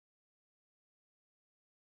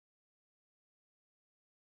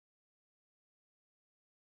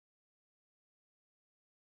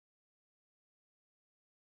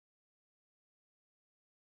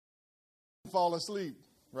fall asleep,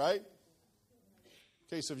 right?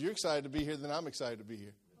 Okay, so if you're excited to be here, then I'm excited to be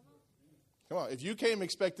here. Come on. If you came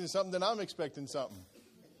expecting something, then I'm expecting something.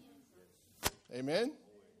 Amen?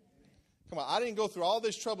 Come on. I didn't go through all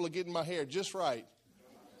this trouble of getting my hair just right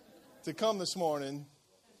to come this morning.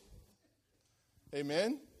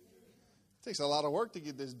 Amen? It takes a lot of work to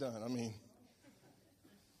get this done. I mean,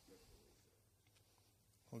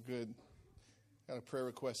 well, good. Got a prayer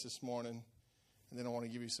request this morning, and then I want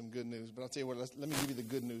to give you some good news. But I'll tell you what, let me give you the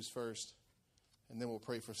good news first, and then we'll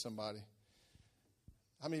pray for somebody.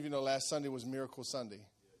 How many of you know last Sunday was Miracle Sunday?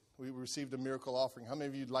 We received a miracle offering. How many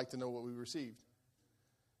of you would like to know what we received?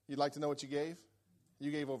 You'd like to know what you gave?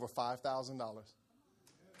 You gave over $5,000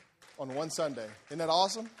 on one Sunday. Isn't that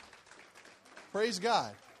awesome? Praise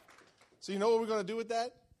God. So you know what we're going to do with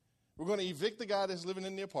that? We're going to evict the guy that's living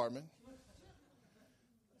in the apartment.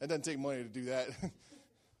 It doesn't take money to do that.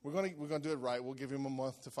 We're going to do it right. We'll give him a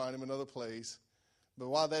month to find him another place. But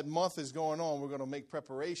while that month is going on, we're going to make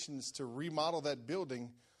preparations to remodel that building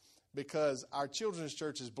because our children's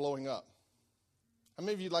church is blowing up. How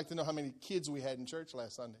many of you would like to know how many kids we had in church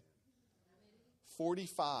last Sunday?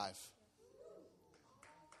 45.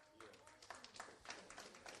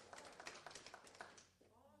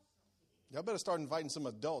 Y'all better start inviting some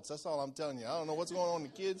adults. That's all I'm telling you. I don't know what's going on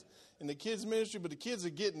in the kids ministry, but the kids are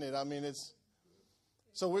getting it. I mean,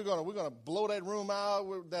 so we're gonna blow that room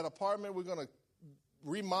out, that apartment. We're gonna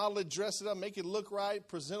remodel it, dress it up, make it look right,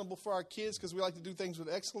 presentable for our kids because we like to do things with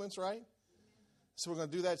excellence, right? So we're going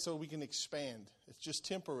to do that so we can expand. It's just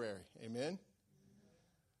temporary. Amen?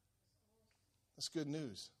 That's good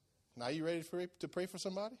news. Now you ready to pray for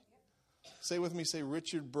somebody? Say with me, say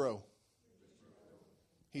Richard Bro.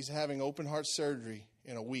 He's having open heart surgery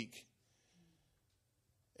in a week.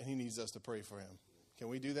 And he needs us to pray for him. Can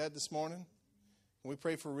we do that this morning? Can we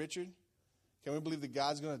pray for Richard? Can we believe that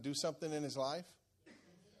God's going to do something in his life?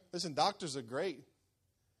 Listen, doctors are great,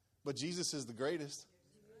 but Jesus is the greatest.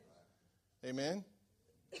 Amen?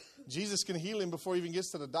 Jesus can heal him before he even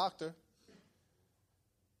gets to the doctor.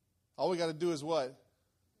 All we got to do is what?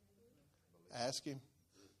 Ask him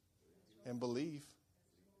and believe.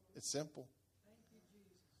 It's simple.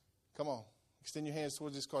 Come on. Extend your hands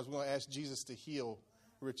towards this cause. We're going to ask Jesus to heal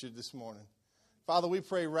Richard this morning. Father, we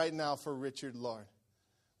pray right now for Richard, Lord.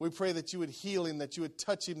 We pray that you would heal him, that you would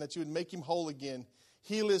touch him, that you would make him whole again.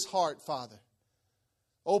 Heal his heart, Father.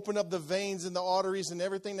 Open up the veins and the arteries and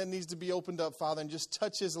everything that needs to be opened up, Father, and just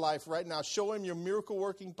touch his life right now. Show him your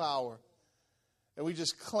miracle-working power. And we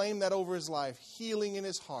just claim that over his life, healing in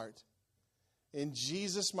his heart. In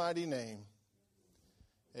Jesus' mighty name,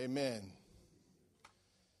 amen.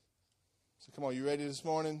 So come on, you ready this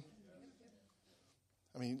morning?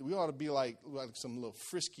 I mean, we ought to be like some little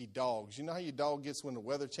frisky dogs. You know how your dog gets when the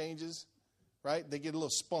weather changes, right? They get a little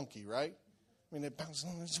spunky, right? I mean, they bounce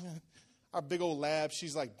on. Our big old lab,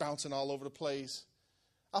 she's like bouncing all over the place.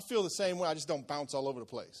 I feel the same way. I just don't bounce all over the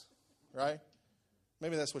place, right?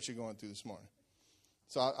 Maybe that's what you're going through this morning.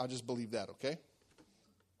 So I'll just believe that, okay?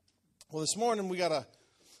 Well, this morning we got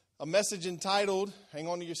a message entitled, hang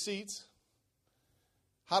on to your seats,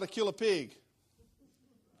 How to Kill a Pig.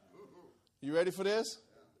 You ready for this?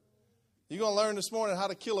 You're going to learn this morning how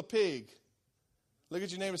to kill a pig. Look at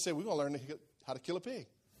your neighbor and say, we're going to learn how to kill a pig.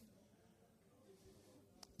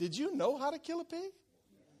 Did you know how to kill a pig?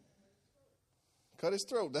 Cut his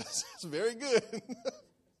throat. That's very good.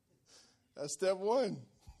 That's step one.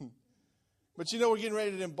 But you know we're getting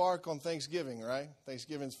ready to embark on Thanksgiving, right?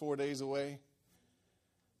 Thanksgiving's 4 days away.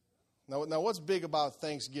 Now what's big about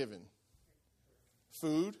Thanksgiving?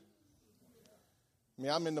 Food. I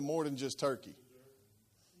mean, I'm into more than just turkey.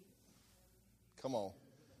 Come on.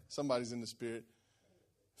 Somebody's in the spirit.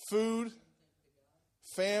 Food,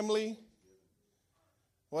 family.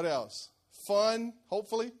 What else? Fun,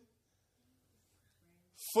 hopefully.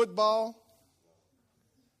 Football.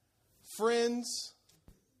 Friends.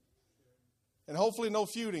 And hopefully no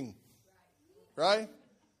feuding. Right?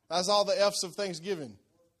 That's all the F's of Thanksgiving.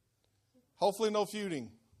 Hopefully no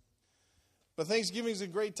feuding. But Thanksgiving is a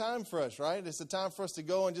great time for us, right? It's a time for us to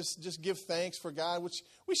go and just give thanks for God, which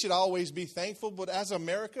we should always be thankful. But as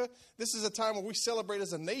America, this is a time where we celebrate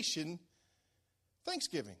as a nation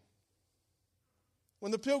Thanksgiving.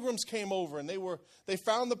 When the Pilgrims came over and they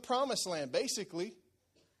found the promised land, basically,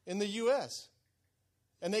 in the U.S.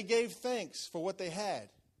 And they gave thanks for what they had.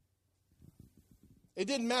 It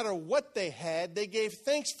didn't matter what they had. They gave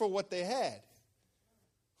thanks for what they had.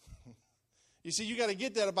 You see, you got to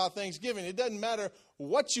get that about Thanksgiving. It doesn't matter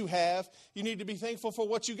what you have. You need to be thankful for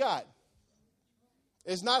what you got.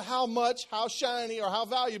 It's not how much, how shiny, or how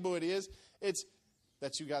valuable it is. It's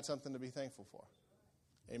that you got something to be thankful for.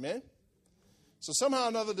 Amen? So somehow or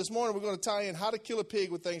another this morning we're going to tie in how to kill a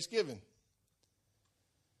pig with Thanksgiving.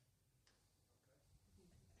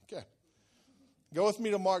 Okay. Go with me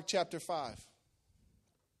to Mark chapter 5.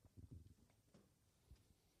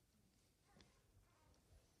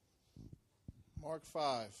 Mark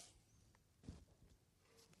 5.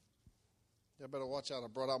 I better watch out. I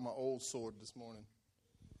brought out my old sword this morning.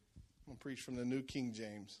 I'm going to preach from the New King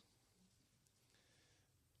James.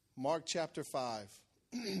 Mark chapter 5,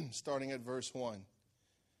 starting at verse 1.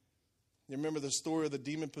 You remember the story of the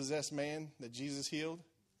demon-possessed man that Jesus healed?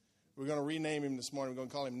 We're going to rename him this morning. We're going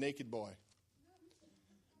to call him Naked Boy.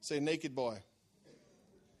 Say, Naked Boy.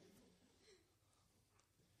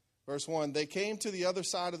 Verse 1, they came to the other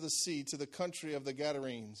side of the sea, to the country of the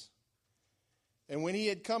Gadarenes. And when he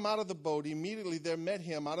had come out of the boat, immediately there met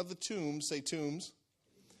him out of the tombs, say tombs,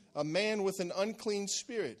 a man with an unclean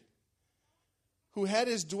spirit, who had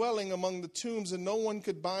his dwelling among the tombs, and no one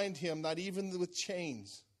could bind him, not even with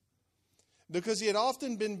chains. Because he had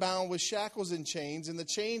often been bound with shackles and chains, and the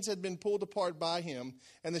chains had been pulled apart by him,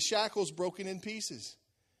 and the shackles broken in pieces.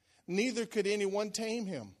 Neither could anyone tame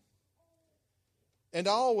him. And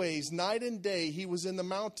always, night and day, he was in the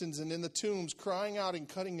mountains and in the tombs, crying out and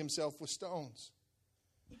cutting himself with stones.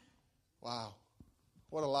 Wow,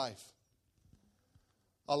 what a life.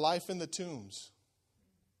 A life in the tombs.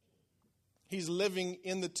 He's living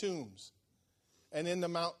in the tombs and in the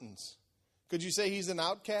mountains. Could you say he's an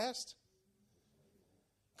outcast?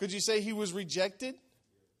 Could you say he was rejected?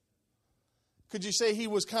 Could you say he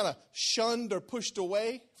was kind of shunned or pushed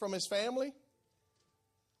away from his family?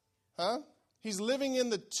 Huh? He's living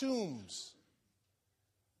in the tombs.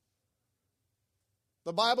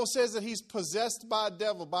 The Bible says that he's possessed by a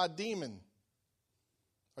devil, by a demon.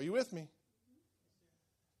 Are you with me?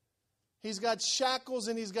 He's got shackles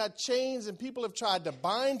and he's got chains, and people have tried to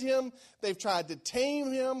bind him. They've tried to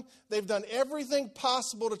tame him. They've done everything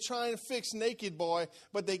possible to try and fix Naked Boy,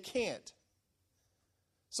 but they can't.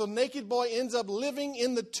 So Naked Boy ends up living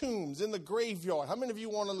in the tombs, in the graveyard. How many of you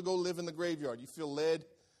want to go live in the graveyard? You feel led?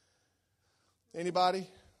 Anybody?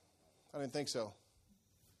 I didn't think so.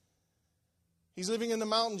 He's living in the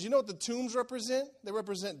mountains. You know what the tombs represent? They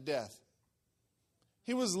represent death.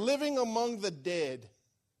 He was living among the dead.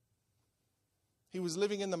 He was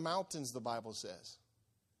living in the mountains, the Bible says.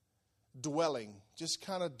 Dwelling, just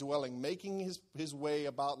kind of dwelling, making his way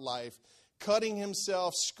about life, cutting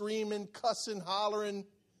himself, screaming, cussing, hollering.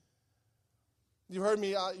 You heard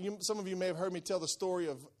me, some of you may have heard me tell the story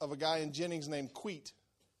of a guy in Jennings named Queet.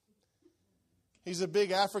 He's a big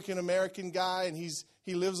African-American guy, and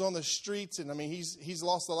he lives on the streets. And, I mean, he's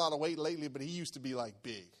lost a lot of weight lately, but he used to be, like,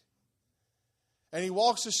 big. And he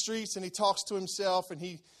walks the streets, and he talks to himself, and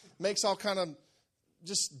he makes all kind of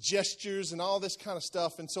just gestures and all this kind of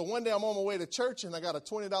stuff. And so one day I'm on my way to church, and I got a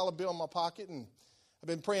 $20 bill in my pocket, and I've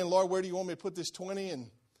been praying, Lord, where do you want me to put this 20? And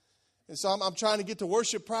so I'm trying to get to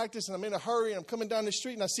worship practice, and I'm in a hurry, and I'm coming down the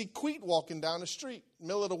street, and I see Queet walking down the street,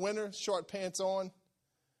 middle of the winter, short pants on.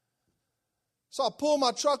 So I pull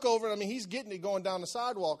my truck over, and he's getting it going down the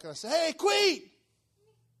sidewalk. And I say, hey, Queet!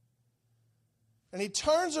 And he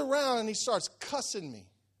turns around, and he starts cussing me.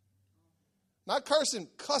 Not cursing,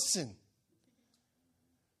 cussing.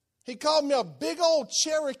 He called me a big old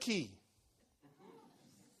Cherokee.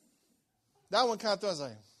 That one kind of threw, I was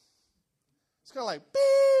like, it's kind of like,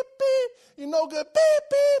 beep, beep, you no good, beep,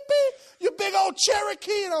 beep, beep, you big old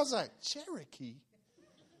Cherokee. And I was like, Cherokee?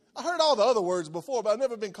 I heard all the other words before, but I've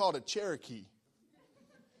never been called a Cherokee.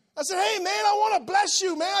 I said, hey, man, I want to bless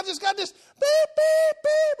you, man. I just got this beep, beep,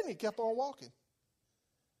 beep. And he kept on walking.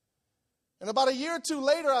 And about a year or two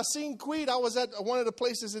later, I seen Queet. I was at one of the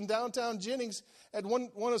places in downtown Jennings at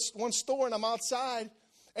one store, and I'm outside.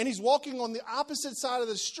 And he's walking on the opposite side of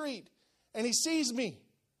the street. And he sees me.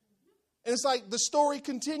 And it's like the story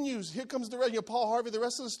continues. Here comes the rest. Paul Harvey, the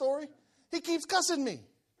rest of the story. He keeps cussing me.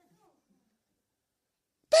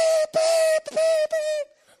 Beep, beep, beep, beep.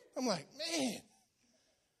 I'm like, man.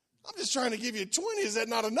 I'm just trying to give you 20. Is that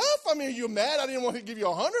not enough? Are you mad? I didn't want to give you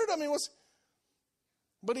 100.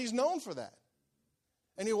 But he's known for that.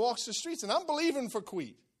 And he walks the streets. And I'm believing for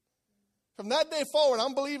Queet. From that day forward,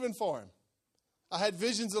 I'm believing for him. I had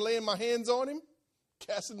visions of laying my hands on him,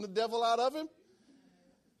 casting the devil out of him.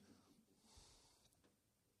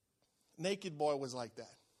 Naked Boy was like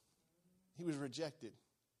that. He was rejected.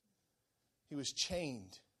 He was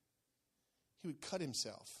chained. He would cut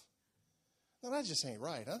himself. Now, that just ain't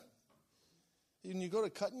right, huh? When you go to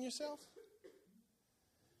cutting yourself,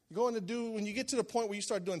 when you get to the point where you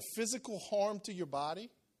start doing physical harm to your body.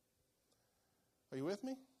 Are you with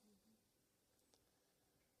me?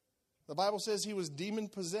 The Bible says he was demon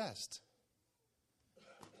possessed.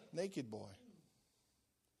 Naked Boy.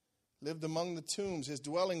 lived among the tombs. His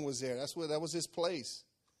dwelling was there. That was his place.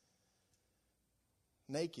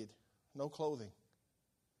 Naked, no clothing.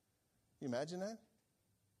 You imagine that?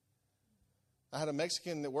 I had a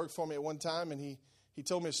Mexican that worked for me at one time, and he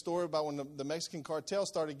told me a story about when the Mexican cartel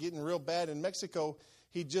started getting real bad in Mexico.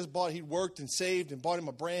 He'd worked and saved and bought him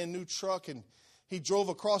a brand new truck, and he drove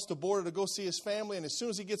across the border to go see his family. And as soon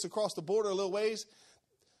as he gets across the border a little ways,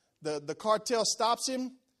 the cartel stops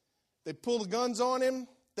him. They pull the guns on him.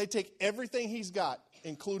 They take everything he's got,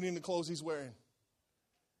 including the clothes he's wearing.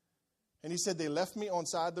 And he said, they left me on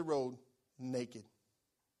side the road naked.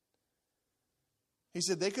 He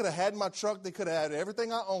said, they could have had my truck. They could have had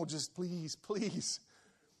everything I own. Just please, please,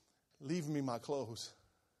 leave me my clothes.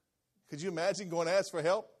 Could you imagine going to ask for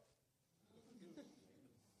help?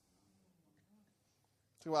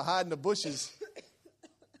 Talk about hiding in the bushes.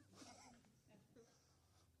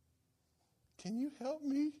 Can you help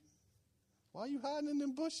me? Why are you hiding in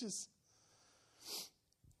them bushes?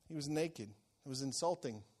 He was naked. It was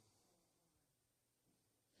insulting.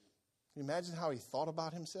 Can you imagine how he thought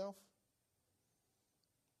about himself?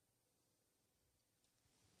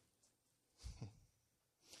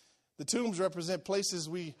 The tombs represent places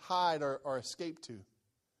we hide or escape to.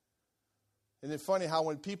 Isn't it funny how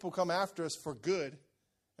when people come after us for good,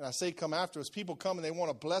 and I say come after us, people come and they want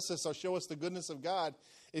to bless us or show us the goodness of God.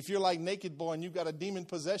 If you're like Naked Boy and you've got a demon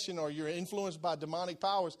possession or you're influenced by demonic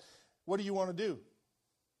powers, what do you want to do?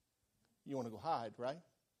 You want to go hide, right?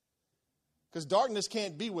 Because darkness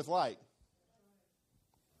can't be with light.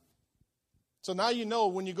 So now you know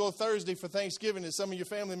when you go Thursday for Thanksgiving that some of your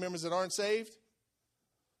family members that aren't saved,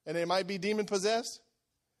 and they might be demon possessed.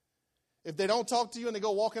 If they don't talk to you and they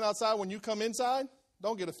go walking outside when you come inside,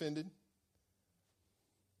 don't get offended.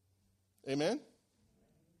 Amen?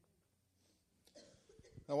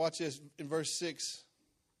 Now watch this in verse 6.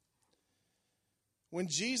 When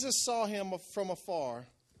he saw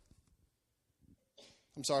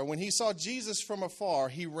Jesus from afar,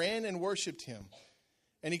 he ran and worshiped him.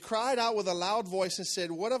 And he cried out with a loud voice and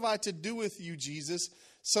said, "What have I to do with you, Jesus,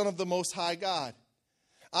 Son of the Most High God?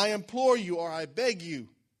 I implore you, or I beg you,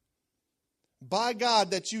 by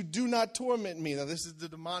God, that you do not torment me." Now, this is the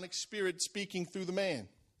demonic spirit speaking through the man.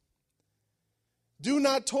 "Do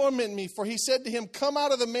not torment me," for he said to him, "Come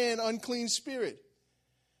out of the man, unclean spirit."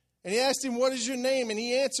 And he asked him, "What is your name?" And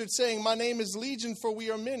he answered, saying, "My name is Legion, for we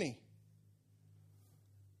are many."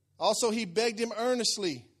 Also, he begged him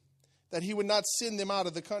earnestly that he would not send them out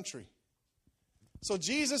of the country. So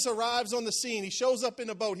Jesus arrives on the scene. He shows up in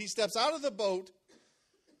a boat. He steps out of the boat.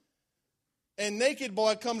 And Naked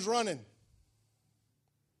Boy comes running.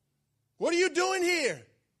 "What are you doing here?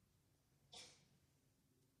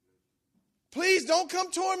 Please don't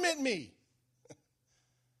come torment me."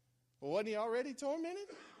 Well, wasn't he already tormented?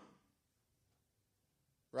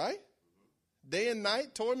 Right? Day and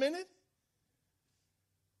night tormented?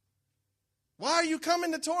 "Why are you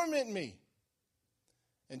coming to torment me?"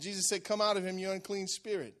 And Jesus said, "Come out of him, you unclean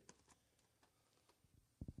spirit."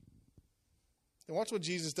 And watch what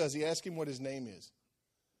Jesus does. He asks him what his name is.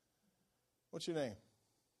 "What's your name?"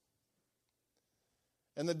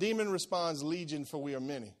 And the demon responds, "Legion, for we are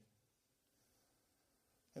many."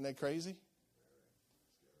 Isn't that crazy?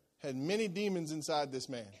 Had many demons inside this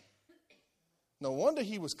man. No wonder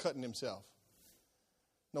he was cutting himself.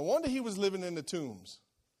 No wonder he was living in the tombs.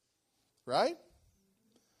 Right?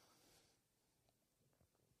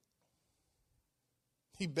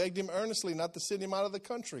 He begged him earnestly not to send him out of the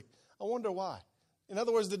country. I wonder why. In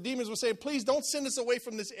other words, the demons were saying, "Please don't send us away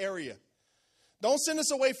from this area. Don't send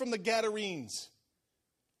us away from the Gadarenes."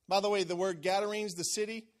 By the way, the word Gadarenes, the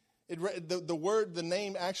city, the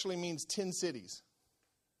name actually means 10 cities.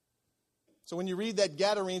 So when you read that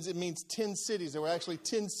Gadarenes, it means 10 cities. There were actually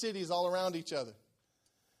 10 cities all around each other.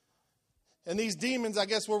 And these demons, I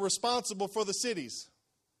guess, were responsible for the cities.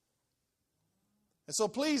 And so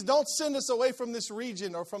please don't send us away from this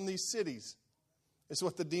region or from these cities. It's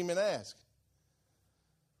what the demon asked.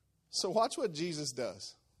 So watch what Jesus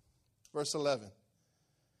does. Verse 11.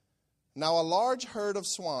 Now a large herd of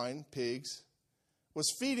swine, pigs, was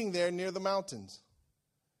feeding there near the mountains.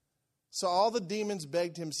 So all the demons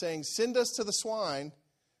begged him, saying, "Send us to the swine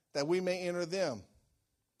that we may enter them."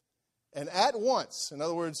 And at once, in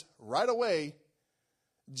other words, right away,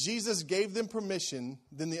 Jesus gave them permission.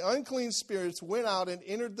 Then the unclean spirits went out and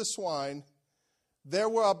entered the swine. There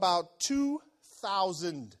were about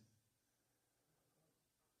 2,000.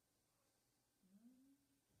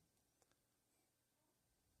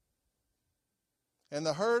 And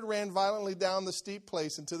the herd ran violently down the steep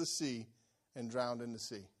place into the sea and drowned in the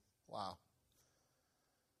sea. Wow.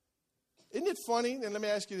 Isn't it funny? And let me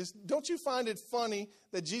ask you this. Don't you find it funny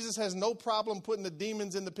that Jesus has no problem putting the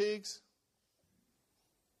demons in the pigs?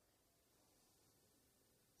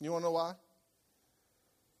 You want to know why?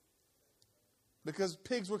 Because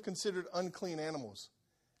pigs were considered unclean animals.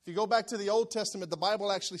 If you go back to the Old Testament, the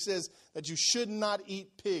Bible actually says that you should not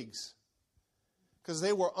eat pigs because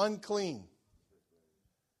they were unclean.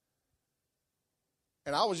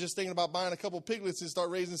 And I was just thinking about buying a couple piglets and start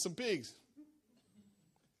raising some pigs.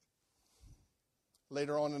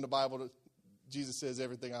 Later on in the Bible, Jesus says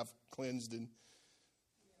everything I've cleansed and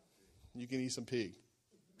you can eat some pig.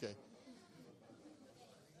 Okay.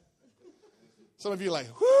 Some of you are like,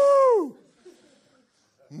 whoo,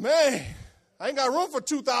 man, I ain't got room for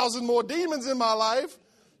 2,000 more demons in my life.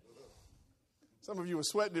 Some of you were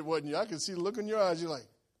sweating it, wasn't you? I could see the look in your eyes. You're like,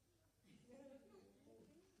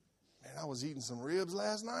 man, I was eating some ribs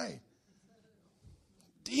last night.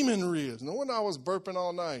 Demon ribs. No wonder I was burping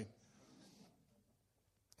all night.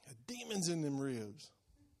 Demons in them ribs.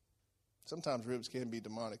 Sometimes ribs can be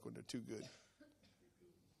demonic when they're too good.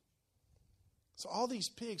 So all these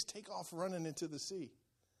pigs take off running into the sea.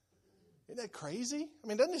 Isn't that crazy? I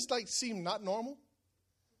mean, doesn't this like seem not normal?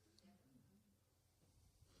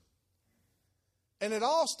 And it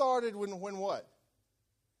all started when what?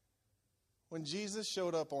 When Jesus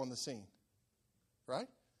showed up on the scene. Right?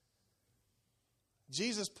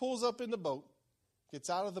 Jesus pulls up in the boat, gets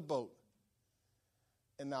out of the boat,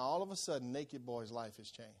 and now all of a sudden, Naked Boy's life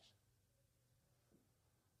has changed.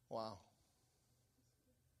 Wow.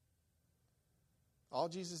 All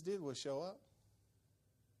Jesus did was show up.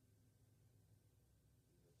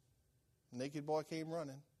 Naked Boy came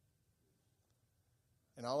running.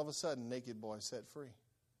 And all of a sudden, Naked Boy set free.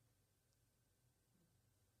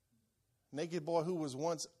 Naked Boy who was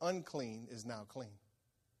once unclean is now clean.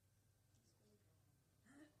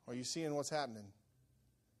 Are you seeing what's happening?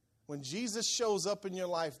 When Jesus shows up in your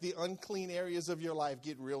life, the unclean areas of your life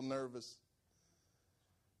get real nervous.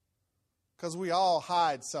 Because we all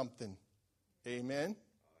hide something. Amen?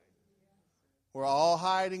 We're all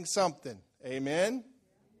hiding something. Amen?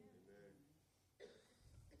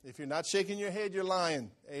 If you're not shaking your head, you're lying.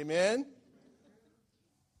 Amen?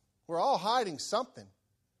 We're all hiding something.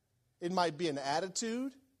 It might be an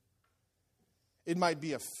attitude. It might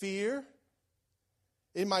be a fear.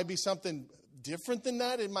 It might be something different than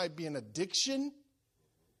that. It might be an addiction.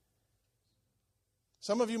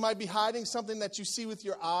 Some of you might be hiding something that you see with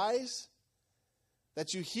your eyes,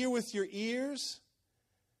 that you hear with your ears.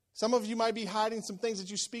 Some of you might be hiding some things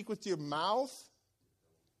that you speak with your mouth.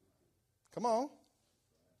 Come on.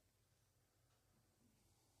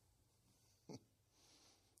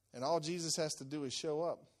 And all Jesus has to do is show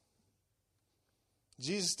up.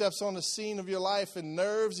 Jesus steps on the scene of your life and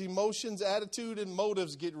nerves, emotions, attitude, and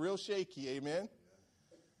motives get real shaky. Amen?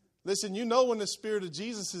 Listen, you know when the Spirit of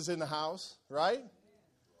Jesus is in the house, right?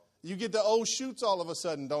 You get the old shoots all of a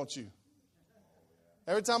sudden, don't you?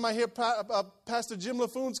 Every time I hear Pastor Jim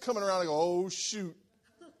LaFoon's coming around, I go, oh, shoot.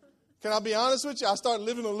 Can I be honest with you? I start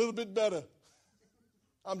living a little bit better.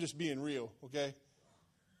 I'm just being real, okay?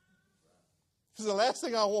 Because the last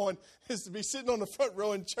thing I want is to be sitting on the front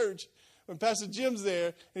row in church when Pastor Jim's there,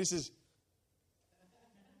 and he says,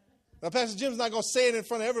 now Pastor Jim's not going to say it in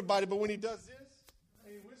front of everybody, but when he does this,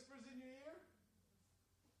 and he whispers in your ear,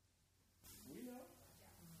 we know.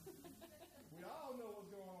 We all know what's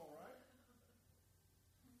going on, right?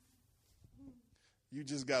 You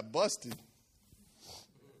just got busted.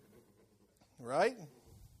 Right?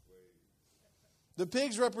 The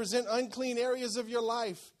pigs represent unclean areas of your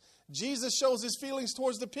life. Jesus shows his feelings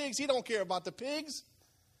towards the pigs. He don't care about the pigs.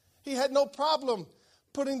 He had no problem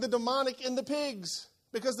putting the demonic in the pigs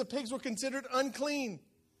because the pigs were considered unclean.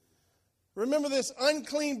 Remember this,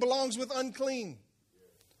 unclean belongs with unclean.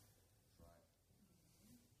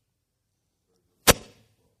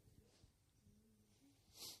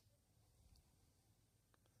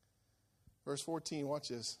 Verse 14, watch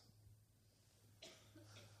this.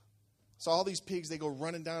 So all these pigs, they go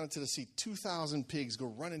running down into the sea. 2,000 pigs go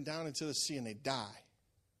running down into the sea and they die.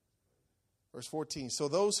 Verse 14, so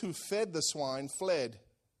those who fed the swine fled.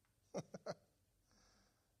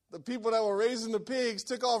 The people that were raising the pigs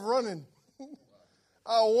took off running.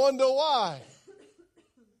 I wonder why.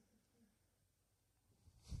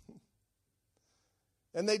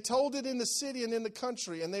 And they told it in the city and in the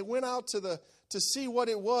country, and they went out to see what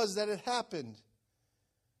it was that had happened.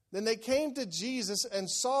 Then they came to Jesus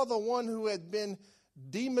and saw the one who had been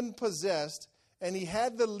demon-possessed, and he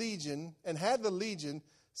had the legion,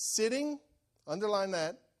 sitting, underline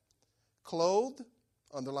that, clothed,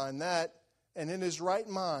 underline that, and in his right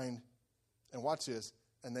mind. And watch this,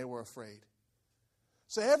 and they were afraid.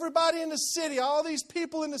 So everybody in the city, all these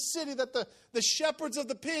people in the city that the shepherds of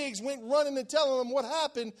the pigs went running and telling them what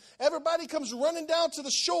happened, everybody comes running down to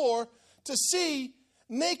the shore to see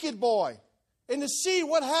Naked Boy and to see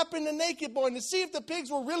what happened to Naked Boy and to see if the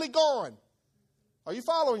pigs were really gone. Are you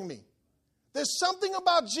following me? There's something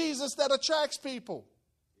about Jesus that attracts people.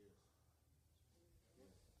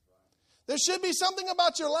 There should be something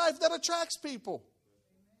about your life that attracts people.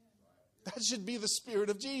 That should be the Spirit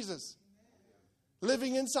of Jesus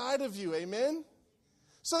living inside of you. Amen?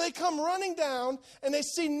 So they come running down and they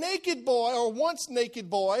see Naked Boy, or once Naked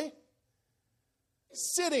Boy,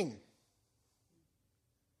 sitting.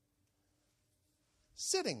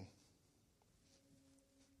 Sitting.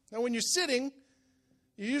 Now when you're sitting,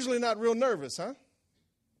 you're usually not real nervous, huh?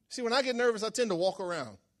 See, when I get nervous, I tend to walk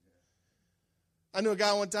around. I knew a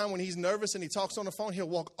guy one time when he's nervous and he talks on the phone, he'll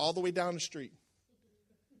walk all the way down the street.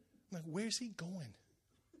 I'm like, where's he going?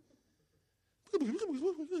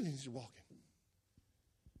 He's walking.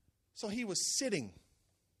 So he was sitting.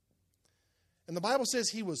 And the Bible says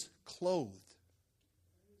he was clothed.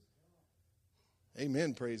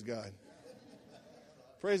 Amen, praise God.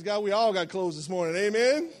 Praise God, we all got clothes this morning.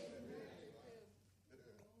 Amen.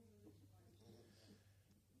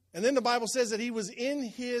 And then the Bible says that he was in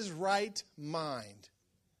his right mind.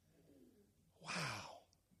 Wow.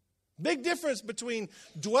 Big difference between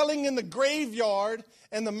dwelling in the graveyard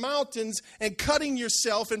and the mountains and cutting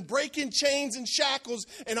yourself and breaking chains and shackles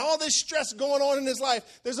and all this stress going on in his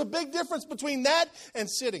life. There's a big difference between that and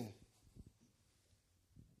sitting.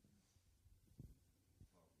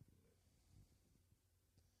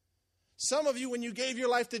 Some of you, when you gave your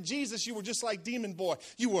life to Jesus, you were just like Demon Boy.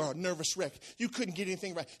 You were a nervous wreck. You couldn't get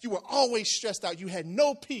anything right. You were always stressed out. You had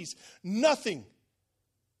no peace, nothing.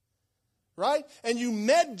 Right? And you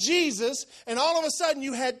met Jesus, and all of a sudden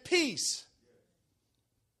you had peace.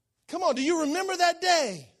 Come on, do you remember that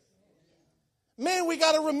day? Man, we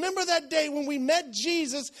got to remember that day when we met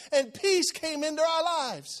Jesus and peace came into our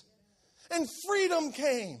lives. And freedom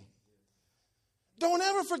came. Don't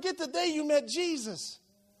ever forget the day you met Jesus.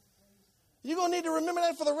 You're going to need to remember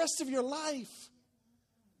that for the rest of your life.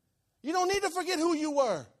 You don't need to forget who you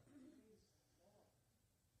were.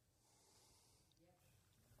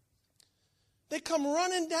 They come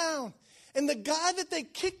running down. And the guy that they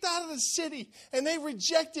kicked out of the city and they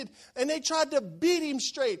rejected and they tried to beat him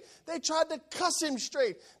straight. They tried to cuss him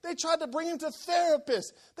straight. They tried to bring him to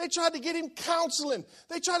therapists. They tried to get him counseling.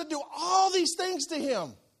 They tried to do all these things to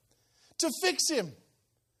him to fix him.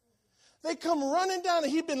 They come running down,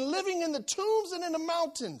 and he'd been living in the tombs and in the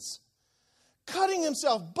mountains, cutting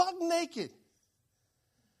himself buck naked.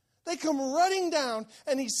 They come running down,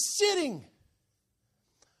 and he's sitting,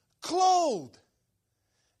 clothed,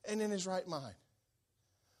 and in his right mind.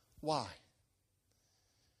 Why?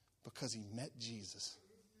 Because he met Jesus.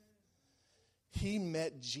 He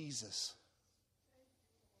met Jesus.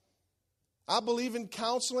 I believe in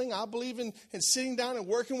counseling. I believe in sitting down and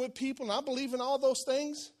working with people. And I believe in all those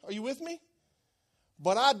things. Are you with me?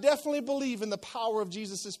 But I definitely believe in the power of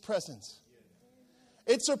Jesus' presence.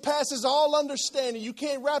 It surpasses all understanding. You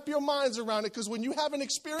can't wrap your minds around it because when you have an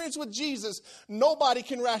experience with Jesus, nobody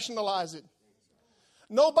can rationalize it.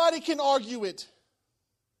 Nobody can argue it.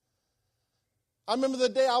 I remember the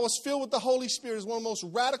day I was filled with the Holy Spirit. It was one of the most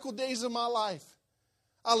radical days of my life.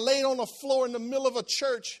 I laid on the floor in the middle of a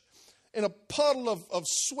church in a puddle of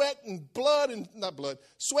sweat and blood and, not blood,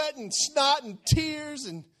 sweat and snot and tears.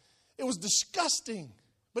 And it was disgusting,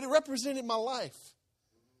 but it represented my life.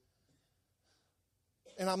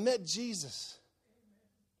 And I met Jesus.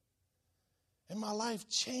 And my life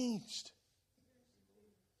changed.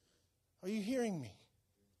 Are you hearing me?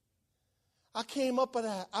 I came up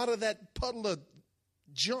out of that puddle of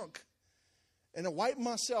junk and I wiped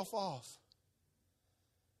myself off.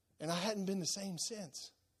 And I hadn't been the same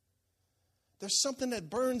since. There's something that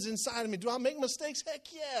burns inside of me. Do I make mistakes? Heck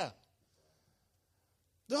yeah.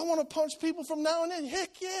 Do I want to punch people from now and then?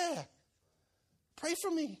 Heck yeah. Pray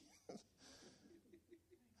for me.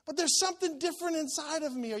 But there's something different inside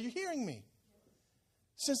of me. Are you hearing me?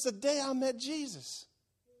 Since the day I met Jesus.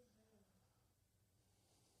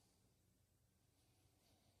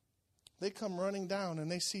 They come running down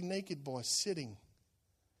and they see Naked Boy sitting.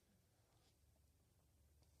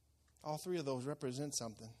 All three of those represent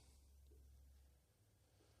something.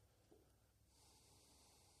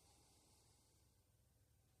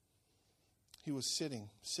 He was sitting.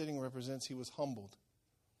 Sitting represents he was humbled.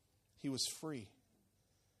 He was free.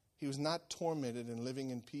 He was not tormented and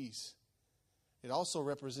living in peace. It also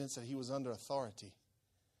represents that he was under authority.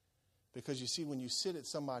 Because you see, when you sit at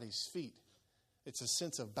somebody's feet, it's a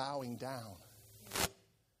sense of bowing down.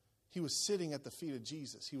 He was sitting at the feet of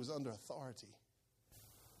Jesus. He was under authority.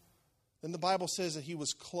 Then the Bible says that he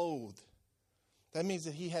was clothed. That means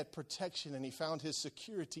that he had protection and he found his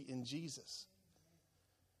security in Jesus.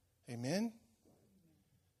 Amen?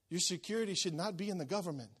 Your security should not be in the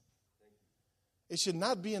government. It should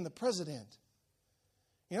not be in the president.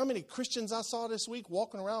 You know how many Christians I saw this week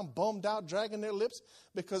walking around bummed out, dragging their lips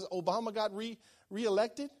because Obama got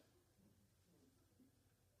reelected?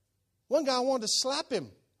 One guy wanted to slap him.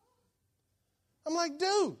 I'm like,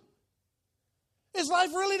 dude, is life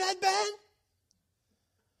really that bad?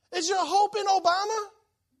 Is your hope in Obama?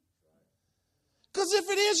 Because if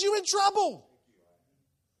it is, you're in trouble.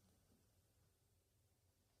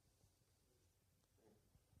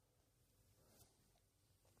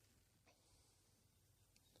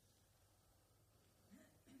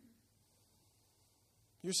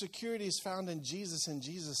 Your security is found in Jesus and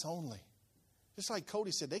Jesus only. Just like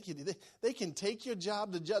Cody said, they can take your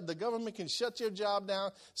job. The government can shut your job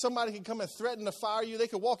down. Somebody can come and threaten to fire you. They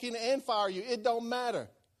can walk in and fire you. It don't matter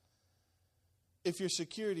if your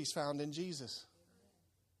security is found in Jesus.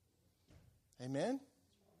 Amen?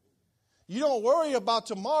 You don't worry about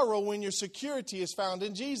tomorrow when your security is found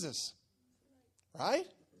in Jesus. Right?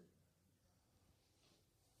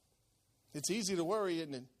 It's easy to worry,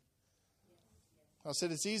 isn't it? I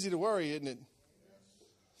said it's easy to worry, isn't it?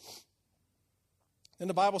 And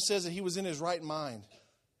the Bible says that he was in his right mind.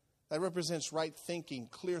 That represents right thinking,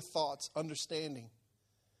 clear thoughts, understanding.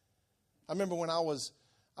 I remember when I was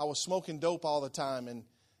smoking dope all the time, and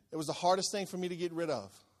it was the hardest thing for me to get rid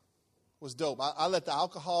of, was dope. I let the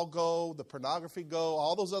alcohol go, the pornography go,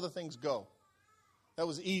 all those other things go. That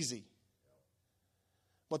was easy.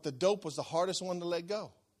 But the dope was the hardest one to let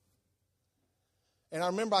go. And I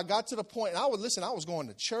remember I got to the point, and I was going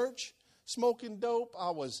to church, smoking dope.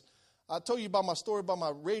 I told you about my story about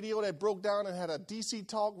my radio that broke down and had a DC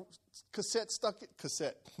talk cassette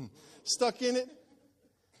stuck in it.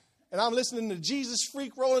 And I'm listening to Jesus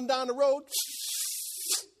Freak rolling down the road.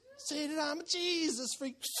 Say that I'm a Jesus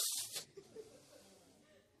freak.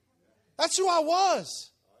 That's who I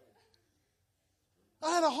was.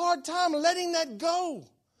 I had a hard time letting that go.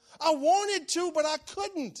 I wanted to, but I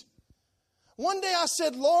couldn't. One day I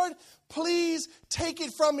said, Lord, please take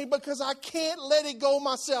it from me because I can't let it go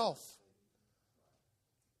myself.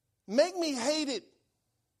 Make me hate it.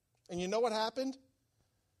 And you know what happened?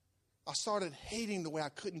 I started hating the way I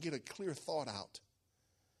couldn't get a clear thought out.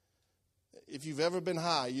 If you've ever been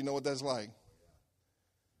high, you know what that's like.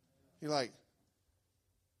 You're like,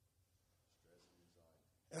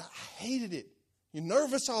 and I hated it. You're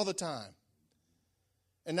nervous all the time.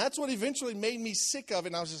 And that's what eventually made me sick of it.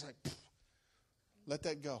 And I was just like, let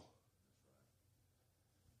that go.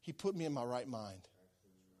 He put me in my right mind.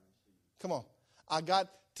 Come on. I got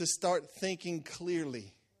to start thinking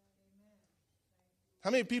clearly. How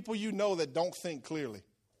many people you know that don't think clearly?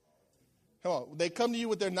 Come on. They come to you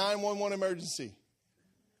with their 911 emergency.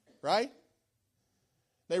 Right?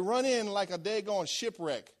 They run in like a daggone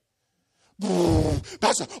shipwreck.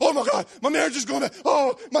 Pastor, oh my God, my marriage is going to,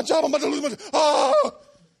 oh, my job, I'm about to lose my job. Oh.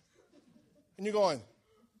 And you're going,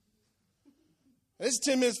 this is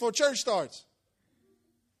 10 minutes before church starts.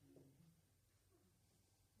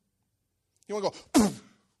 You want to go,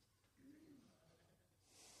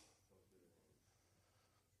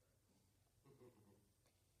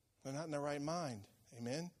 they're not in their right mind.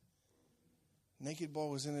 Amen. Naked boy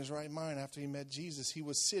was in his right mind after he met Jesus. He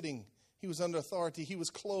was sitting. He was under authority. He was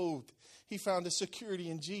clothed. He found his security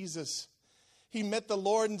in Jesus. He met the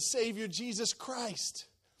Lord and Savior, Jesus Christ.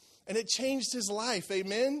 And it changed his life.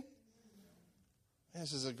 Amen.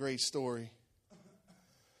 This is a great story.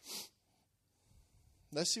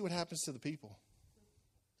 Let's see what happens to the people.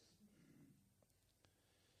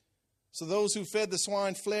 So those who fed the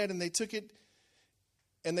swine fled, and they took it,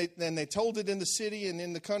 and they told it in the city and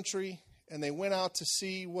in the country, and they went out to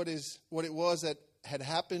see what it was that had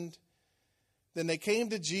happened. Then they came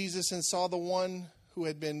to Jesus and saw the one who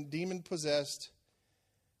had been demon possessed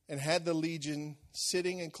and had the legion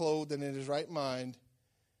sitting and clothed and in his right mind.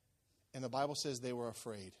 And the Bible says they were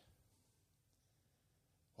afraid.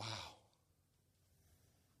 Wow.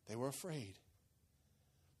 They were afraid.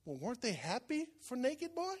 Well, weren't they happy for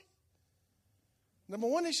Naked Boy? Number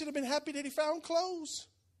one, they should have been happy that he found clothes.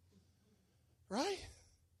 Right?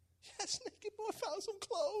 Yes, Naked Boy found some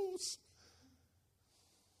clothes.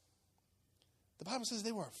 The Bible says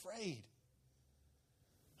they were afraid.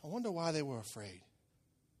 I wonder why they were afraid.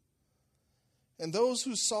 And those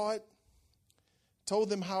who saw it told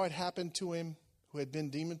them how it happened to him who had been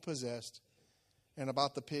demon-possessed and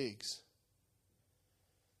about the pigs.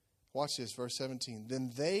 Watch this, verse 17.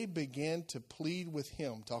 Then they began to plead with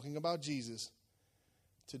him, talking about Jesus,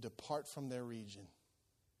 to depart from their region.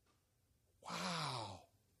 Wow.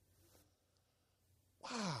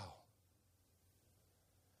 Wow.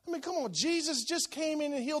 I mean, come on. Jesus just came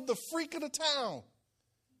in and healed the freak of the town.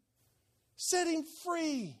 Set him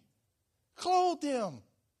free. Clothed him.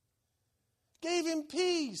 Gave him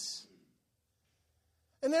peace.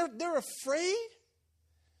 And they're afraid.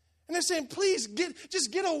 And they're saying, please,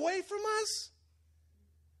 just get away from us.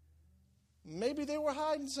 Maybe they were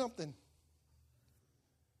hiding something.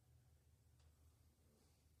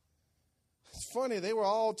 It's funny, they were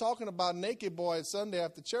all talking about Naked Boy at Sunday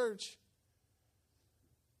after church.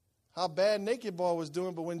 How bad Naked Boy was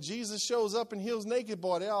doing, but when Jesus shows up and heals Naked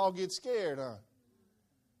Boy, they all get scared, huh?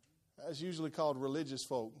 That's usually called religious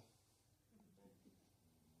folk.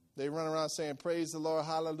 They run around saying, praise the Lord,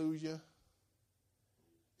 hallelujah.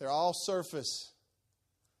 They're all surface.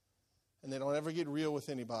 And they don't ever get real with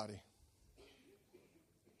anybody.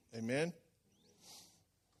 Amen?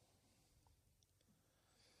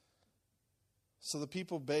 So the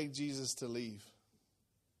people begged Jesus to leave.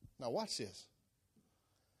 Now watch this.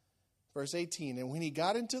 Verse 18, and when he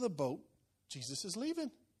got into the boat, Jesus is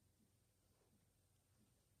leaving.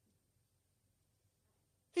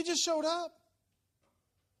 He just showed up.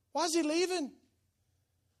 Why is he leaving?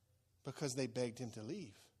 Because they begged him to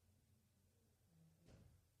leave.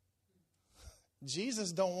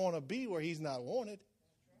 Jesus don't want to be where he's not wanted.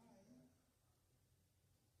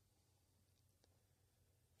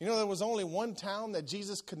 You know, there was only one town that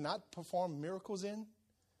Jesus could not perform miracles in.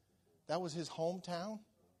 That was his hometown.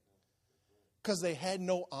 Because they had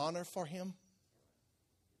no honor for him.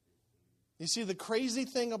 You see, the crazy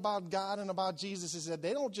thing about God and about Jesus is that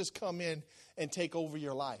they don't just come in and take over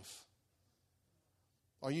your life.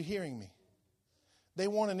 Are you hearing me? They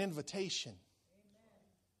want an invitation.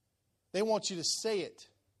 They want you to say it.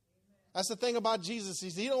 That's the thing about Jesus.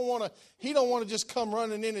 He don't want to just come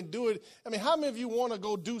running in and do it. I mean, how many of you want to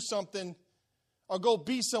go do something or go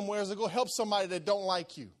be somewhere or go help somebody that don't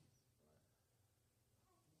like you?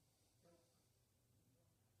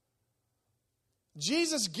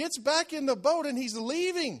 Jesus gets back in the boat and he's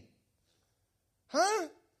leaving. Huh?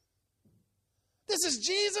 This is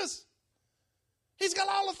Jesus. He's got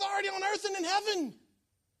all authority on earth and in heaven.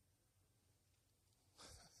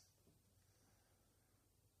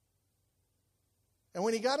 And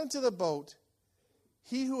when he got into the boat,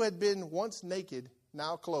 he who had been once naked,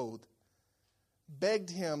 now clothed, begged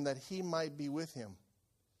him that he might be with him.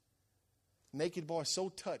 Naked boy, so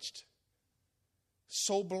touched,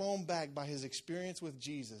 so blown back by his experience with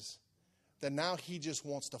Jesus, that now he just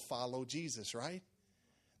wants to follow Jesus, right?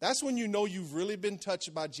 That's when you know you've really been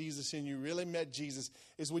touched by Jesus and you really met Jesus,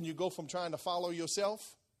 is when you go from trying to follow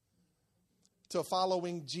yourself to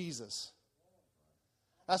following Jesus.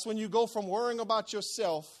 That's when you go from worrying about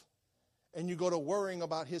yourself and you go to worrying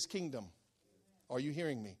about his kingdom. Are you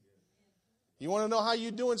hearing me? You want to know how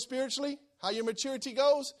you're doing spiritually? How your maturity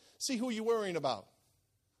goes? See who you're worrying about.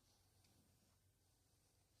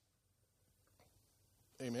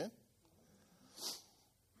 Amen.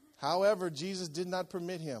 However, Jesus did not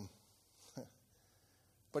permit him.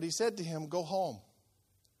 But he said to him, go home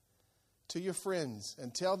to your friends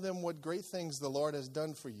and tell them what great things the Lord has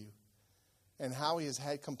done for you and how he has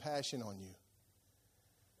had compassion on you.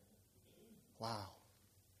 Wow.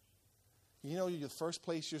 You know, the first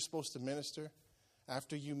place you're supposed to minister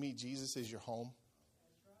after you meet Jesus is your home.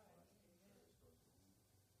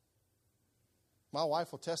 My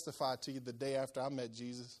wife will testify to you the day after I met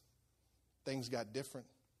Jesus, things got different.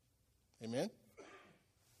 Amen?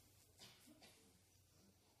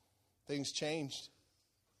 Things changed.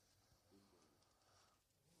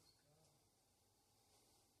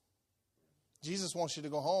 Jesus wants you to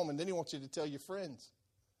go home, and then he wants you to tell your friends.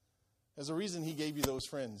 There's a reason he gave you those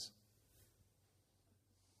friends.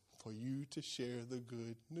 For you to share the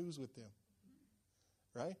good news with them.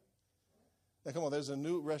 Right? Now, come on, there's a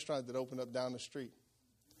new restaurant that opened up down the street.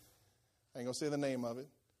 I ain't going to say the name of it.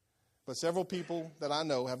 But several people that I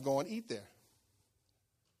know have gone eat there.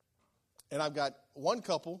 And I've got one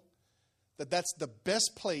couple that's the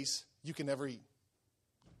best place you can ever eat.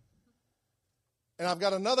 And I've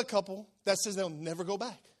got another couple that says they'll never go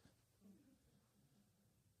back.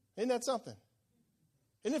 Isn't that something?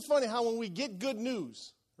 Isn't it funny how when we get good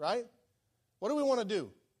news, right? What do we want to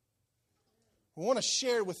do? We want to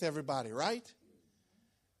share it with everybody, right?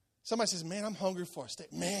 Somebody says, man, I'm hungry for a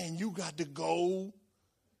steak. Man, you got to go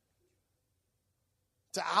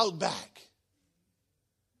to Outback.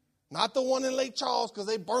 Not the one in Lake Charles because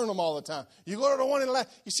they burn them all the time. You go to the one in Lake.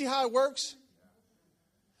 You see how it works?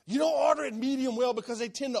 You don't order it medium well because they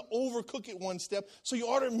tend to overcook it one step. So you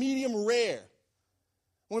order it medium rare.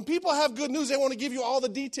 When people have good news, they want to give you all the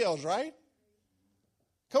details, right?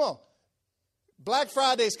 Come on. Black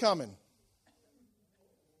Friday's coming.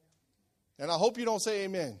 And I hope you don't say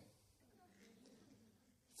amen.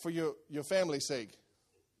 For your family's sake.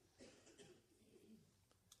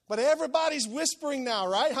 But everybody's whispering now,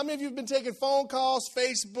 right? How many of you have been taking phone calls,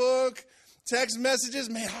 Facebook, text messages?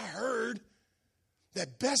 Man, I heard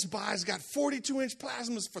that Best Buy's got 42-inch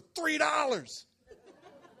plasmas for $3.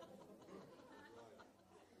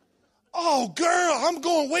 Oh, girl, I'm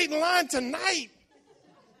going to wait in line tonight.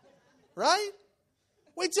 Right?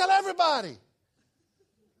 Wait, tell everybody.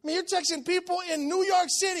 I mean, you're texting people in New York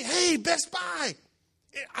City, hey, Best Buy.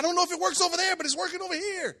 I don't know if it works over there, but it's working over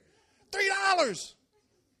here. $3.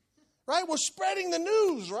 Right? We're spreading the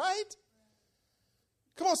news, right?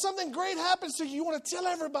 Come on, something great happens to you. You want to tell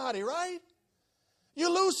everybody, right?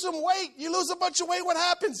 You lose some weight. You lose a bunch of weight. What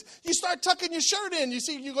happens? You start tucking your shirt in. You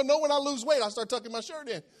see, you're going to know when I lose weight, I start tucking my shirt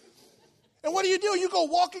in. And what do? You go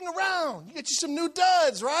walking around. You get you some new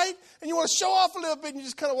duds, right? And you want to show off a little bit, and you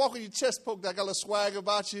just kind of walk with your chest poked out, got a little swag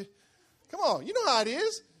about you. Come on, you know how it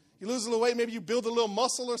is. You lose a little weight, maybe you build a little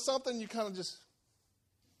muscle or something, you kind of just,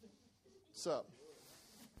 what's up?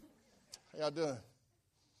 How y'all doing?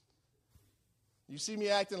 You see me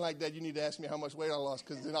acting like that, you need to ask me how much weight I lost,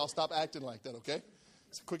 because then I'll stop acting like that, okay?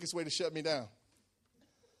 It's the quickest way to shut me down.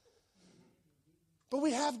 But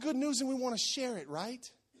we have good news and we want to share it, right?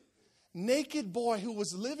 Naked boy who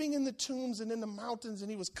was living in the tombs and in the mountains,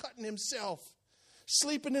 and he was cutting himself,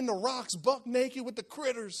 sleeping in the rocks, buck naked with the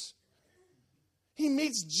critters. He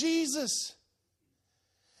meets Jesus,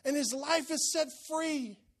 and his life is set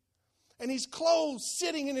free, and he's clothed,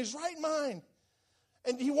 sitting in his right mind,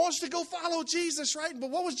 and he wants to go follow Jesus, right? But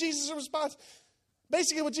what was Jesus' response?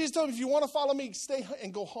 Basically what Jesus told him, if you want to follow me, stay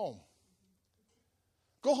and go home.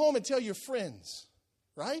 Go home and tell your friends,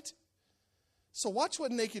 right? So watch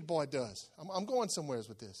what naked boy does. I'm going somewhere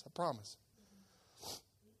with this, I promise.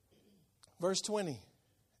 Verse 20,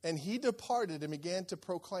 and he departed and began to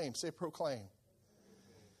proclaim, say proclaim,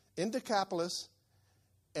 in Decapolis,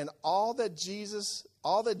 and all that Jesus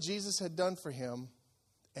had done for him,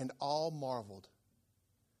 and all marveled.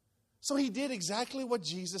 So he did exactly what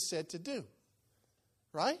Jesus said to do,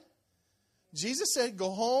 right? Jesus said,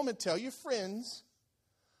 go home and tell your friends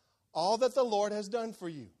all that the Lord has done for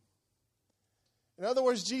you. In other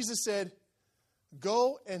words, Jesus said,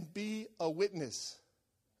 go and be a witness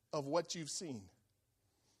of what you've seen.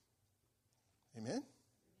 Amen?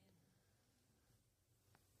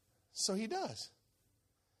 So he does.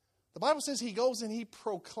 The Bible says he goes and he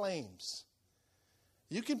proclaims.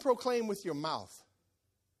 You can proclaim with your mouth.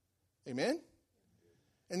 Amen?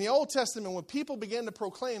 In the Old Testament, when people began to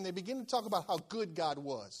proclaim, they began to talk about how good God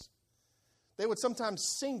was. They would sometimes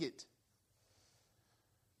sing it.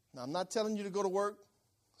 Now, I'm not telling you to go to work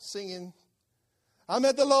singing, I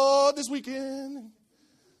met the Lord this weekend.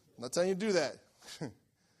 I'm not telling you to do that.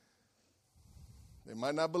 They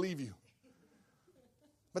might not believe you.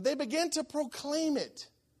 But they began to proclaim it,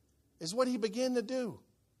 is what he began to do.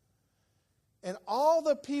 And all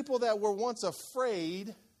the people that were once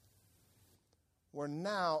afraid were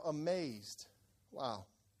now amazed. Wow.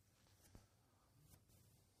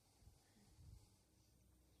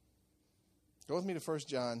 Go with me to 1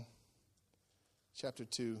 John chapter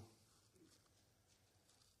 2,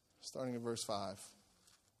 starting at verse 5.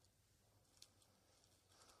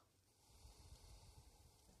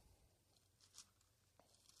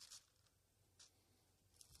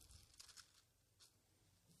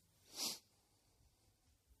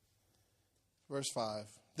 Verse 5.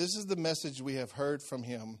 This is the message we have heard from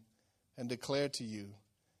him and declare to you,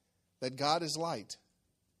 that God is light,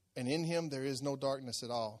 and in him there is no darkness at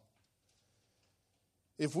all.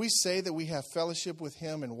 If we say that we have fellowship with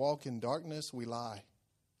him and walk in darkness, we lie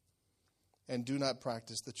and do not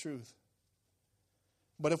practice the truth.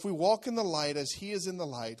 But if we walk in the light as he is in the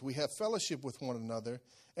light, we have fellowship with one another,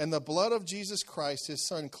 and the blood of Jesus Christ, his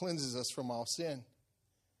Son, cleanses us from all sin.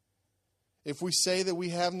 If we say that we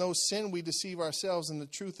have no sin, we deceive ourselves, and the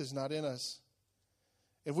truth is not in us.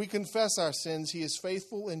 If we confess our sins, he is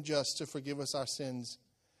faithful and just to forgive us our sins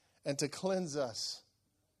and to cleanse us.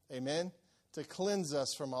 Amen? To cleanse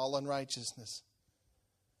us from all unrighteousness.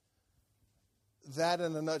 That,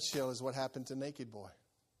 in a nutshell, is what happened to Naked Boy.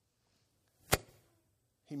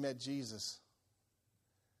 He met Jesus,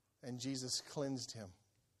 and Jesus cleansed him.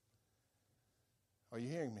 Are you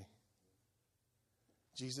hearing me?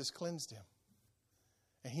 Jesus cleansed him.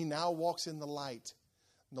 And he now walks in the light,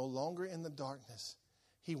 no longer in the darkness.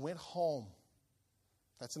 He went home.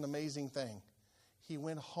 That's an amazing thing. he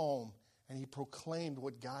went home and he proclaimed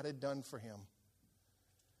what God had done for him.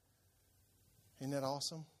 Isn't that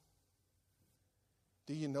awesome?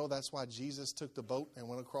 Do you know that's why Jesus took the boat and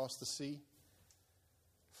went across the sea?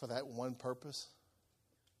 For that one purpose?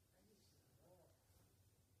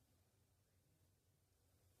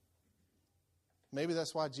 Maybe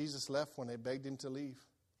that's why Jesus left when they begged him to leave.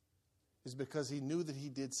 Is because he knew that he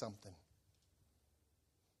did something.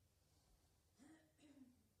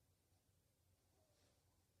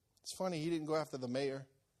 It's funny, he didn't go after the mayor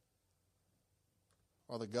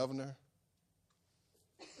or the governor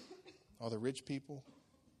or the rich people.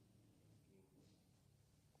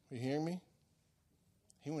 You hearing me?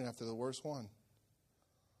 He went after the worst one.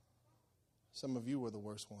 Some of you were the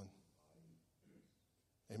worst one.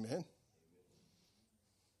 Amen?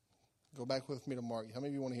 Go back with me to Mark. How many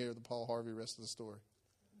of you want to hear the Paul Harvey rest of the story?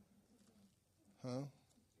 Huh?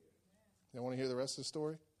 You want to hear the rest of the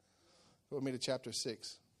story? Go with me to chapter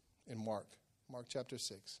 6 in Mark. Mark chapter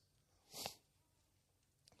 6.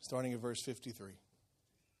 Starting at verse 53.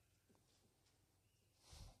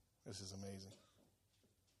 This is amazing.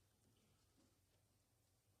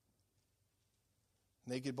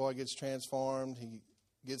 Naked boy gets transformed. He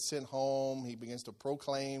gets sent home. He begins to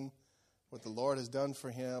proclaim what the Lord has done for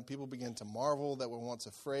him. People begin to marvel that were once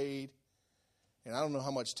afraid. And I don't know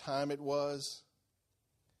how much time it was.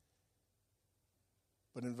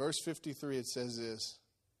 But in verse 53 it says this.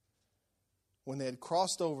 When they had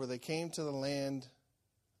crossed over, they came to the land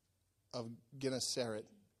of Gennesaret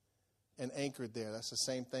and anchored there. That's the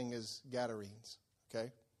same thing as Gadarenes.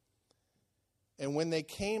 Okay? And when they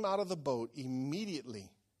came out of the boat, immediately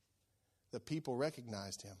the people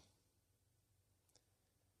recognized him,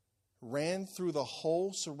 ran through the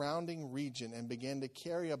whole surrounding region, and began to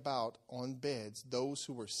carry about on beds those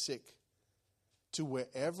who were sick to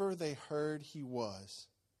wherever they heard he was.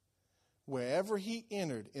 Wherever he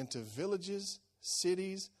entered into villages,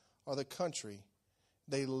 cities, or the country,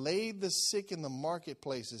 they laid the sick in the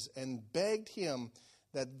marketplaces and begged him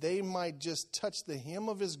that they might just touch the hem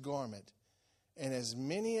of his garment. And as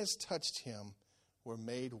many as touched him were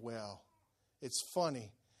made well. It's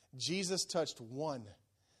funny. Jesus touched one.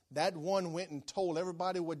 That one went and told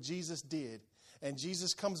everybody what Jesus did. And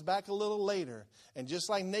Jesus comes back a little later. And just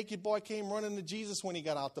like naked boy came running to Jesus when he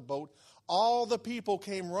got out the boat, all the people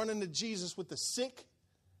came running to Jesus with the sick,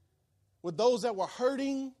 with those that were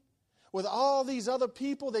hurting, with all these other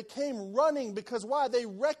people. They came running because why? They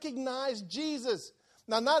recognized Jesus.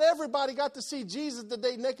 Now, not everybody got to see Jesus the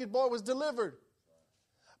day naked boy was delivered.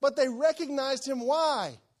 But they recognized him.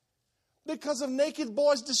 Why? Because of naked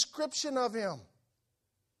boy's description of him.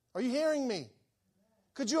 Are you hearing me?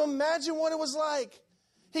 Could you imagine what it was like?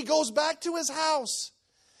 He goes back to his house.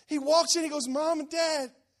 He walks in, he goes, Mom and Dad,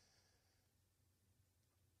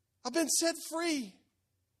 I've been set free.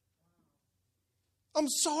 I'm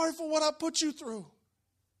sorry for what I put you through.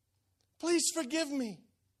 Please forgive me.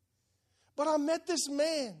 But I met this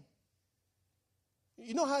man.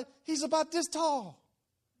 You know how he's about this tall.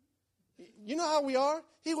 You know how we are?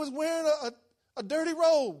 He was wearing a dirty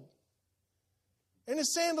robe. And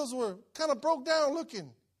his sandals were kind of broke down looking.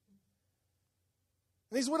 And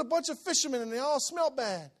he's with a bunch of fishermen and they all smell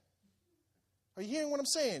bad. Are you hearing what I'm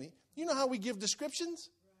saying? You know how we give descriptions?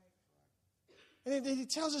 And he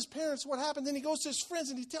tells his parents what happened. Then he goes to his friends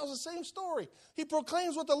and he tells the same story. He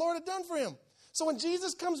proclaims what the Lord had done for him. So when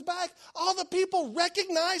Jesus comes back, all the people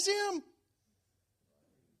recognize him.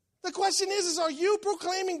 The question is are you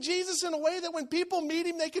proclaiming Jesus in a way that when people meet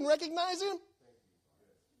him, they can recognize him?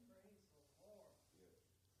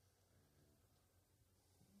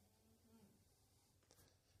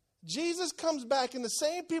 Jesus comes back and the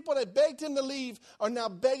same people that begged him to leave are now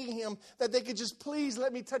begging him that they could just please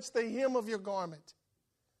let me touch the hem of your garment.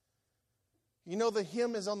 You know the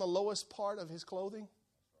hem is on the lowest part of his clothing?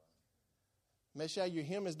 Messiah, your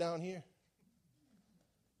hem is down here.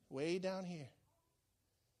 Way down here.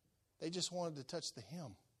 They just wanted to touch the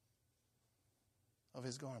hem of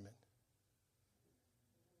his garment.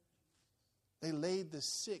 They laid the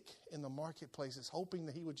sick in the marketplaces, hoping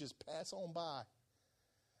that he would just pass on by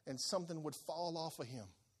and something would fall off of him.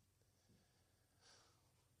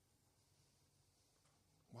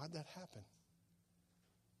 Why'd that happen?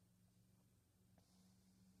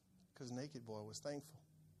 Because naked boy was thankful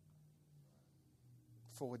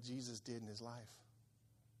for what Jesus did in his life.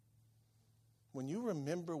 When you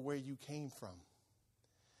remember where you came from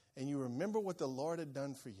and you remember what the Lord had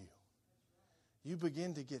done for you, you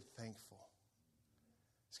begin to get thankful.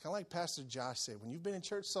 It's kind of like Pastor Josh said, when you've been in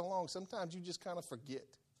church so long, sometimes you just kind of forget.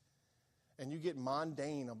 And you get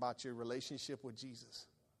mundane about your relationship with Jesus.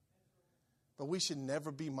 But we should never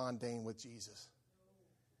be mundane with Jesus.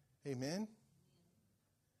 Amen?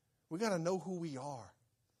 We got to know who we are,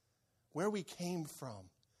 where we came from,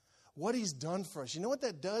 what He's done for us. You know what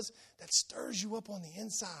that does? That stirs you up on the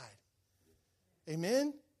inside.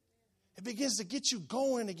 Amen? It begins to get you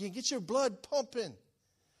going again, get your blood pumping.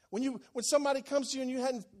 When somebody comes to you and you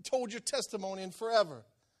hadn't told your testimony in forever.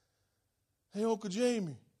 Hey, Uncle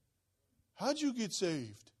Jamie, how'd you get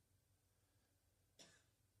saved?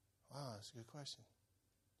 Wow, that's a good question.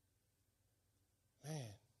 Man,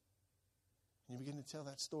 you begin to tell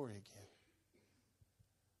that story again.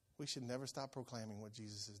 We should never stop proclaiming what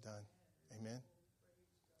Jesus has done. Amen?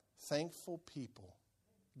 Thankful people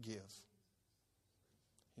give.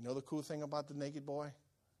 You know the cool thing about the naked boy?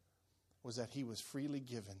 Was that he was freely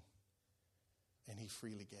given and he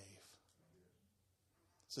freely gave.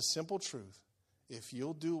 It's a simple truth. If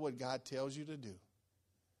you'll do what God tells you to do,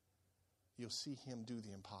 you'll see Him do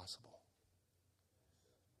the impossible.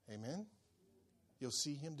 Amen? You'll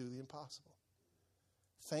see Him do the impossible.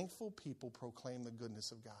 Thankful people proclaim the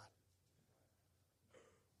goodness of God.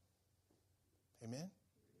 Amen?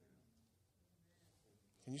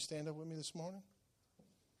 Can you stand up with me this morning?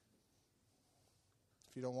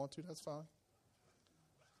 If you don't want to, that's fine.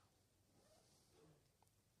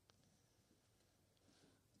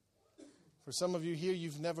 For some of you here,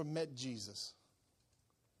 you've never met Jesus.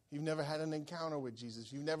 You've never had an encounter with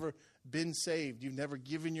Jesus. You've never been saved. You've never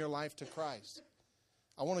given your life to Christ.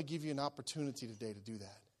 I want to give you an opportunity today to do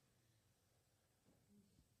that.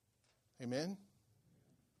 Amen?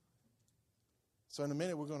 So in a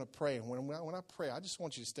minute, we're going to pray. And when I pray, I just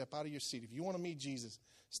want you to step out of your seat. If you want to meet Jesus,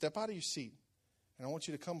 step out of your seat. And I want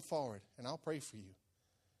you to come forward, and I'll pray for you.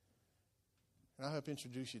 And I'll help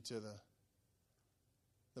introduce you to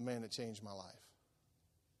the man that changed my life.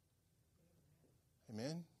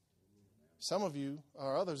 Amen? Some of you,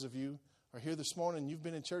 or others of you, are here this morning. You've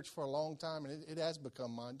been in church for a long time, and it has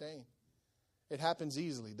become mundane. It happens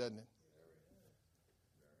easily, doesn't it?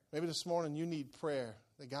 Maybe this morning you need prayer,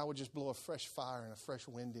 that God would just blow a fresh fire and a fresh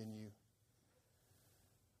wind in you.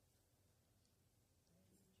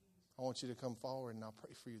 I want you to come forward, and I'll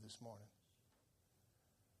pray for you this morning.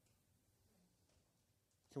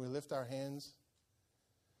 Can we lift our hands?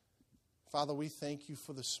 Father, we thank you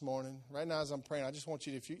for this morning. Right now as I'm praying, I just want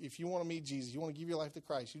you to, if you want to meet Jesus, you want to give your life to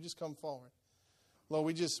Christ, you just come forward. Lord,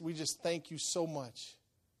 we just thank you so much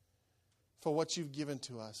for what you've given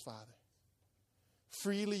to us, Father.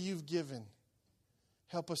 Freely you've given.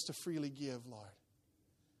 Help us to freely give, Lord.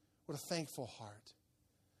 With a thankful heart.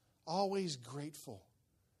 Always grateful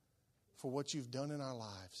for what you've done in our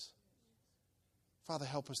lives. Father,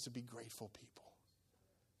 help us to be grateful people.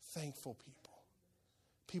 Thankful people.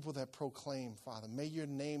 People that proclaim, Father. May your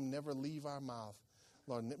name never leave our mouth.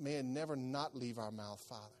 Lord, may it never not leave our mouth,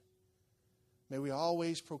 Father. May we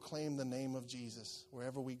always proclaim the name of Jesus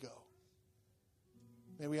wherever we go.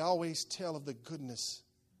 May we always tell of the goodness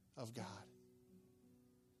of God.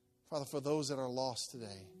 Father, for those that are lost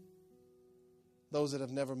today, those that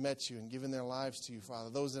have never met you and given their lives to you, Father,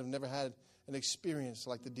 those that have never had an experience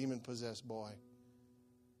like the demon-possessed boy,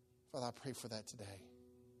 Father, I pray for that today.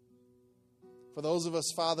 For those of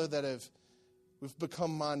us, Father, that we've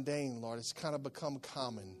become mundane, Lord, it's kind of become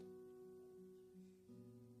common.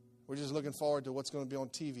 We're just looking forward to what's going to be on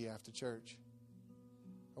TV after church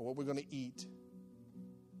or what we're going to eat.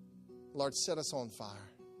 Lord, set us on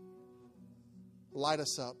fire. Light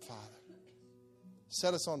us up, Father.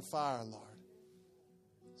 Set us on fire, Lord.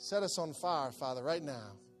 Set us on fire, Father, right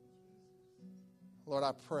now. Lord,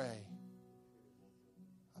 I pray,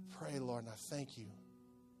 Lord, and I thank you.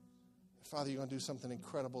 Father, you're going to do something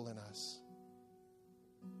incredible in us.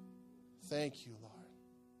 Thank you, Lord.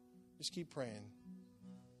 Just keep praying.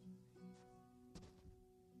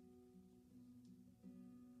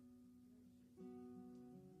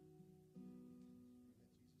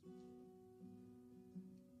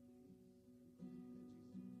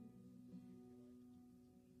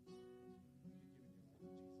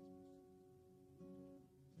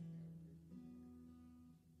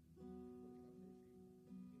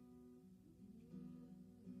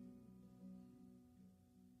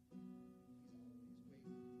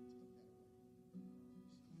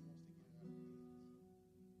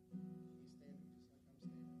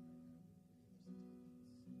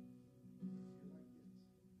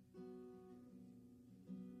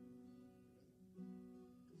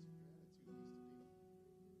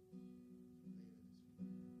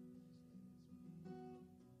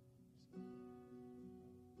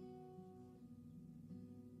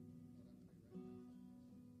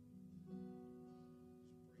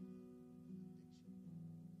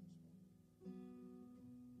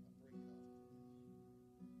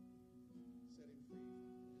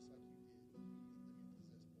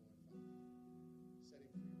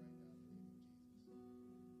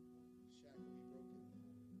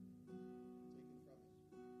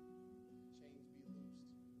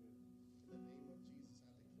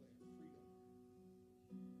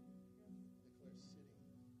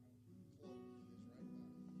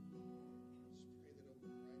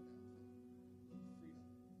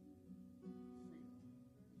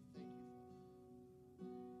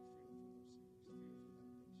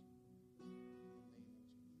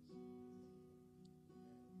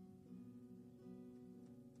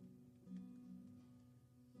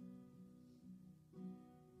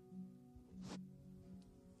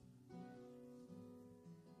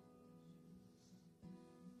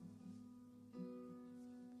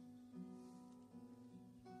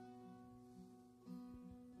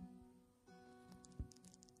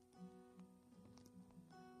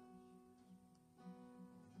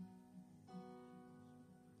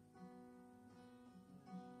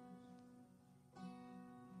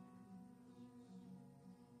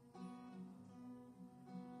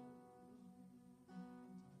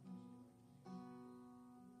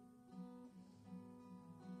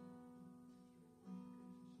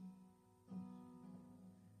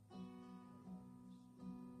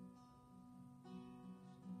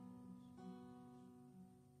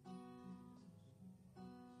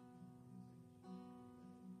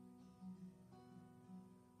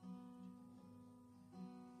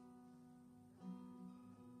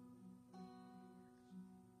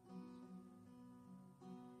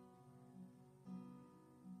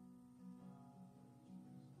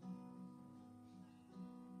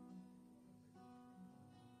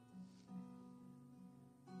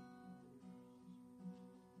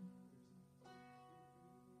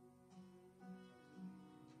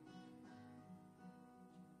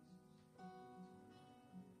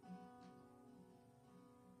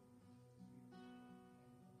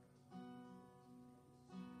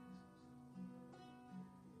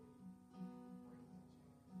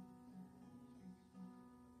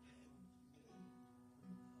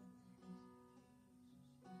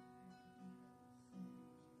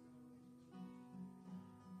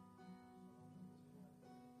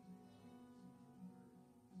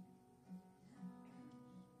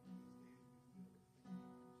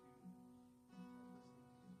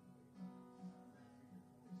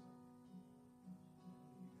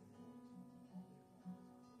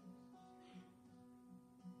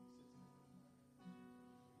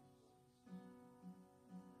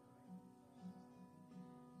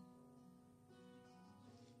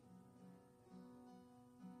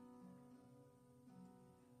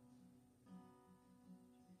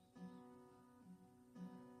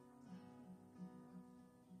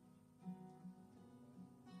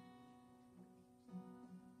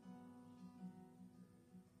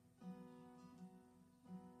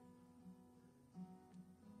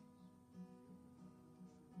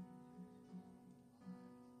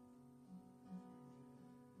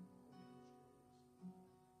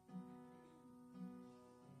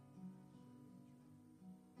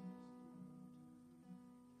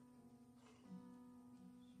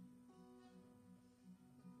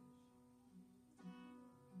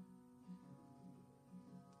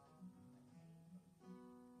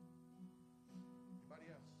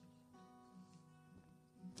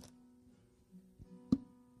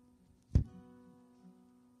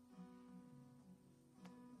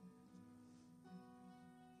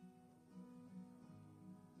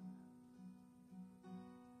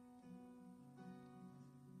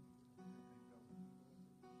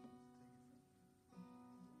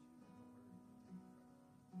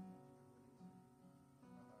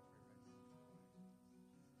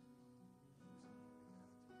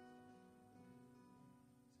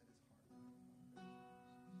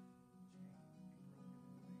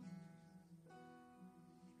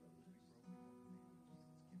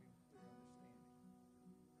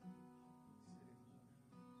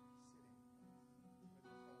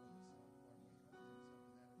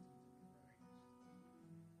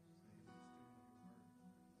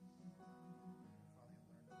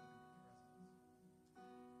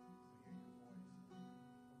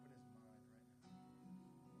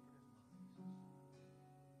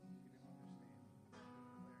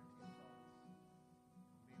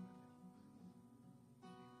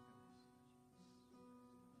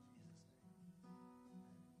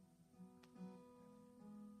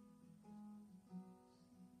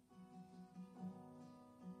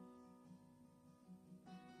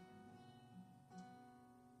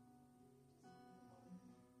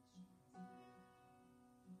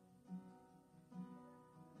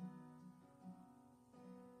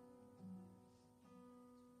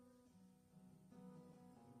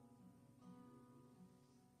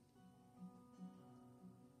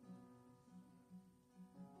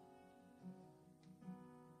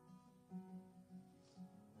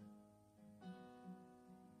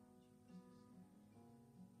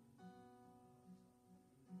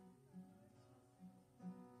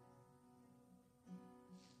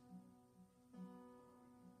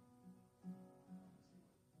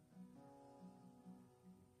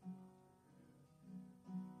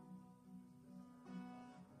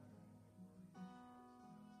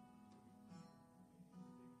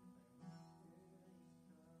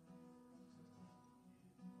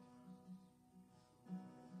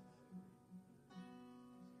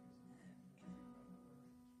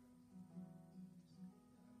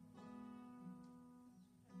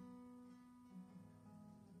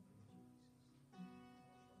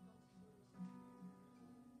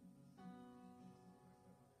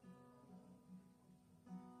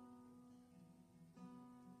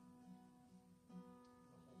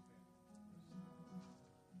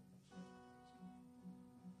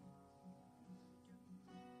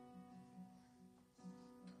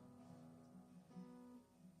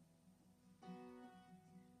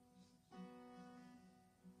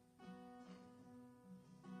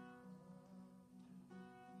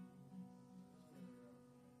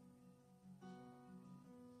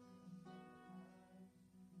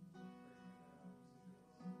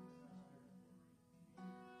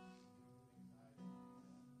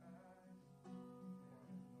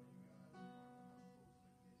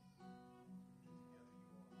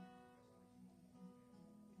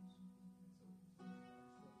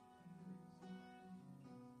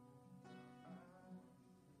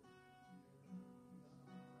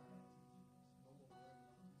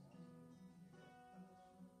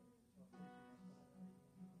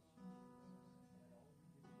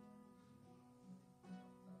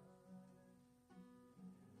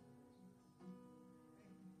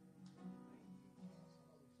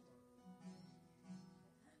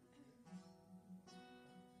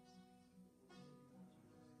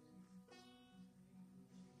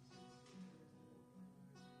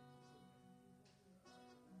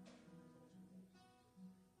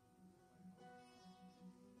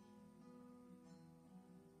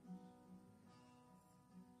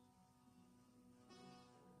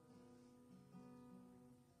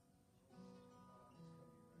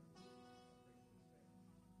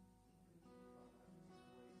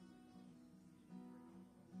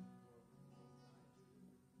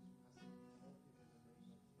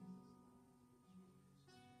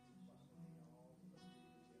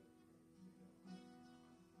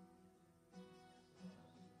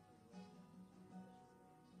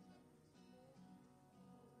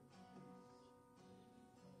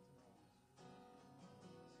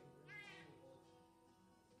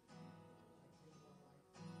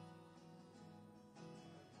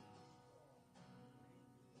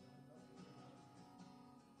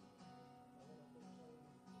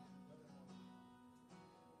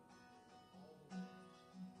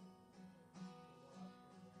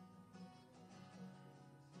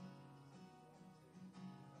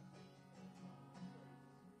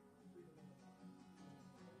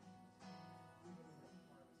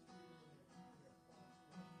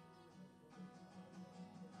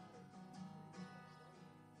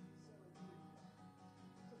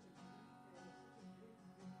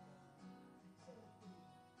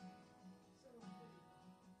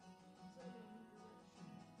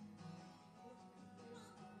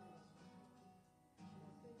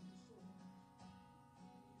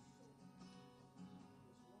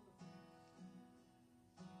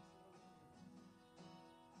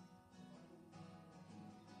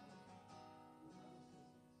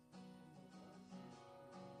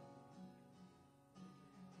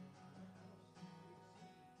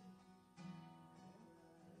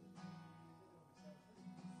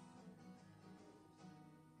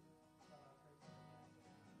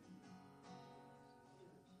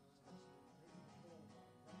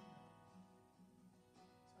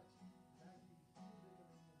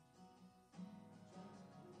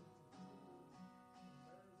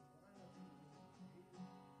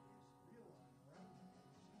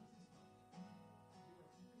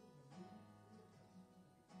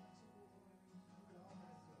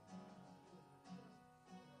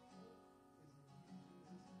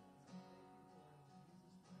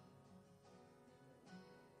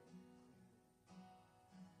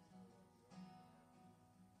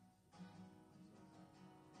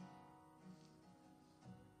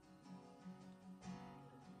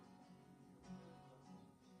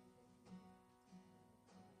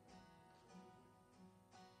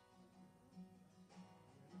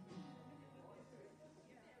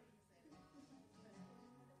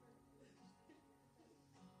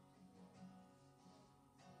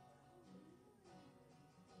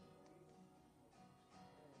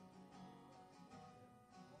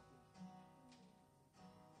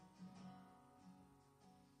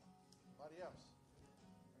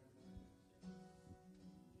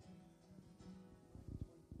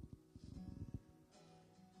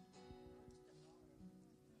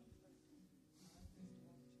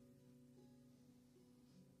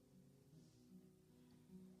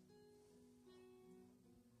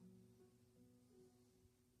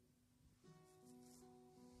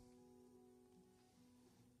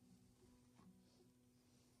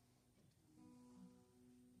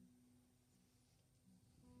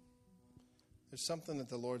 There's something that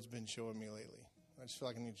the Lord's been showing me lately. I just feel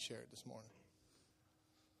like I need to share it this morning.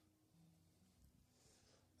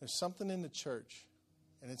 There's something in the church,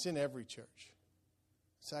 and it's in every church.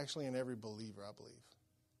 It's actually in every believer, I believe.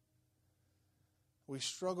 We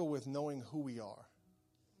struggle with knowing who we are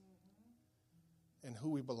and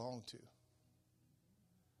who we belong to.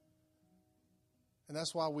 And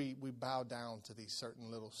that's why we bow down to these certain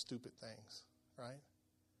little stupid things, right?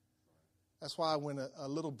 That's why when a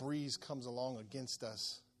little breeze comes along against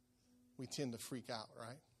us, we tend to freak out,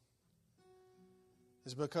 right?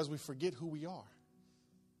 It's because we forget who we are.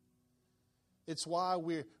 It's why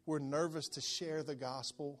we're nervous to share the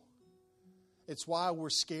gospel. It's why we're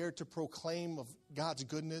scared to proclaim of God's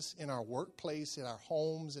goodness in our workplace, in our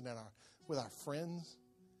homes, and with our friends.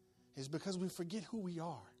 It's because we forget who we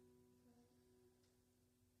are.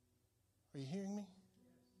 Are you hearing me?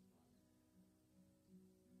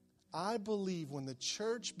 I believe when the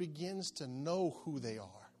church begins to know who they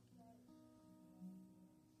are,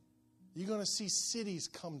 you're going to see cities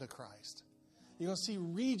come to Christ. You're going to see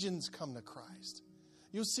regions come to Christ.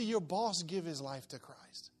 You'll see your boss give his life to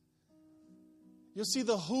Christ. You'll see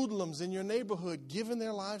the hoodlums in your neighborhood giving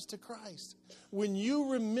their lives to Christ. When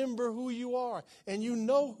you remember who you are and you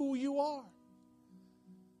know who you are.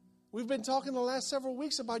 We've been talking the last several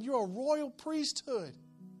weeks about you're a royal priesthood,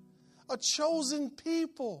 a chosen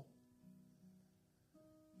people.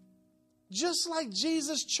 Just like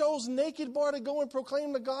Jesus chose naked boy to go and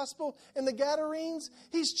proclaim the gospel in the Gadarenes,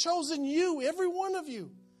 He's chosen you, every one of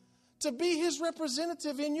you, to be His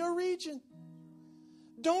representative in your region.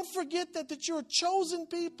 Don't forget that you're a chosen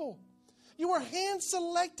people. You are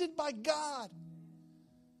hand-selected by God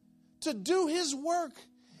to do His work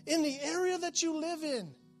in the area that you live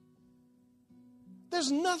in.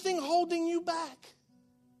 There's nothing holding you back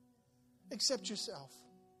except yourself.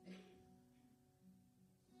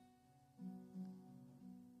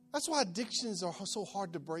 That's why addictions are so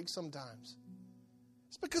hard to break sometimes.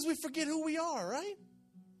 It's because we forget who we are, right?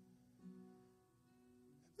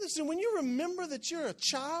 Listen, when you remember that you're a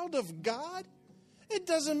child of God, it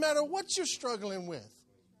doesn't matter what you're struggling with.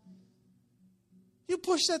 You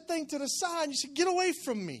push that thing to the side and you say, get away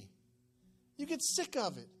from me. You get sick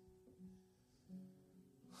of it.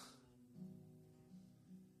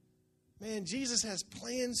 Man, Jesus has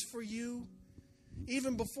plans for you.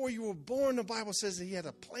 Even before you were born, the Bible says that He had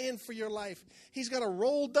a plan for your life. He's got a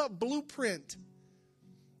rolled up blueprint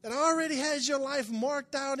that already has your life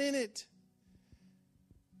marked out in it.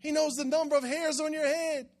 He knows the number of hairs on your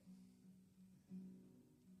head,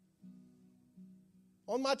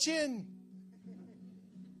 on my chin.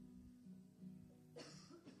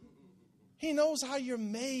 He knows how you're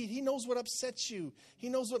made. He knows what upsets you. He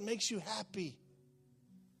knows what makes you happy.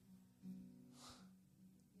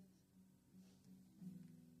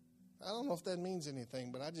 I don't know if that means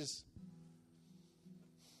anything, but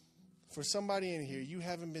for somebody in here, you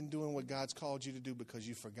haven't been doing what God's called you to do because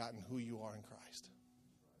you've forgotten who you are in Christ.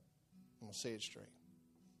 I'm going to say it straight.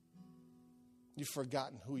 You've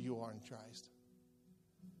forgotten who you are in Christ.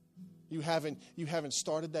 You haven't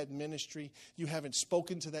started that ministry. You haven't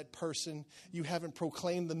spoken to that person. You haven't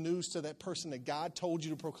proclaimed the news to that person that God told you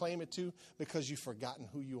to proclaim it to because you've forgotten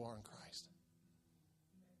who you are in Christ.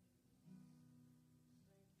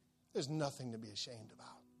 There's nothing to be ashamed about.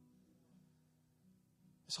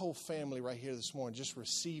 This whole family right here this morning just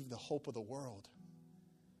received the hope of the world.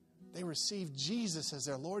 They received Jesus as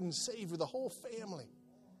their Lord and Savior, the whole family.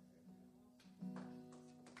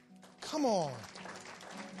 Come on.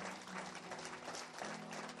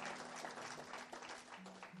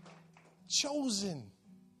 Chosen,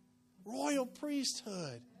 royal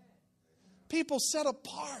priesthood, people set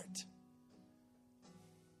apart.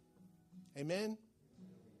 Amen.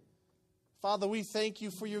 Father, we thank you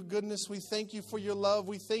for your goodness. We thank you for your love.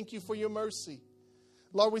 We thank you for your mercy.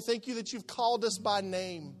 Lord, we thank you that you've called us by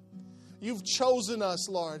name. You've chosen us,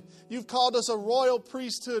 Lord. You've called us a royal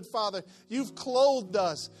priesthood, Father. You've clothed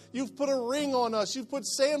us. You've put a ring on us. You've put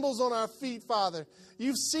sandals on our feet, Father.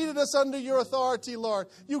 You've seated us under your authority, Lord.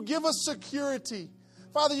 You give us security.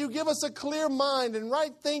 Father, you give us a clear mind and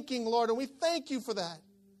right thinking, Lord, and we thank you for that.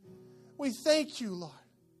 We thank you, Lord.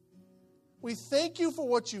 We thank you for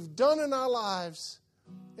what you've done in our lives.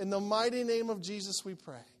 In the mighty name of Jesus we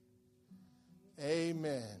pray.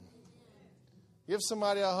 Amen. Give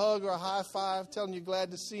somebody a hug or a high five. Tell them you're glad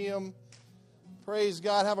to see them. Praise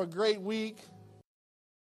God. Have a great week.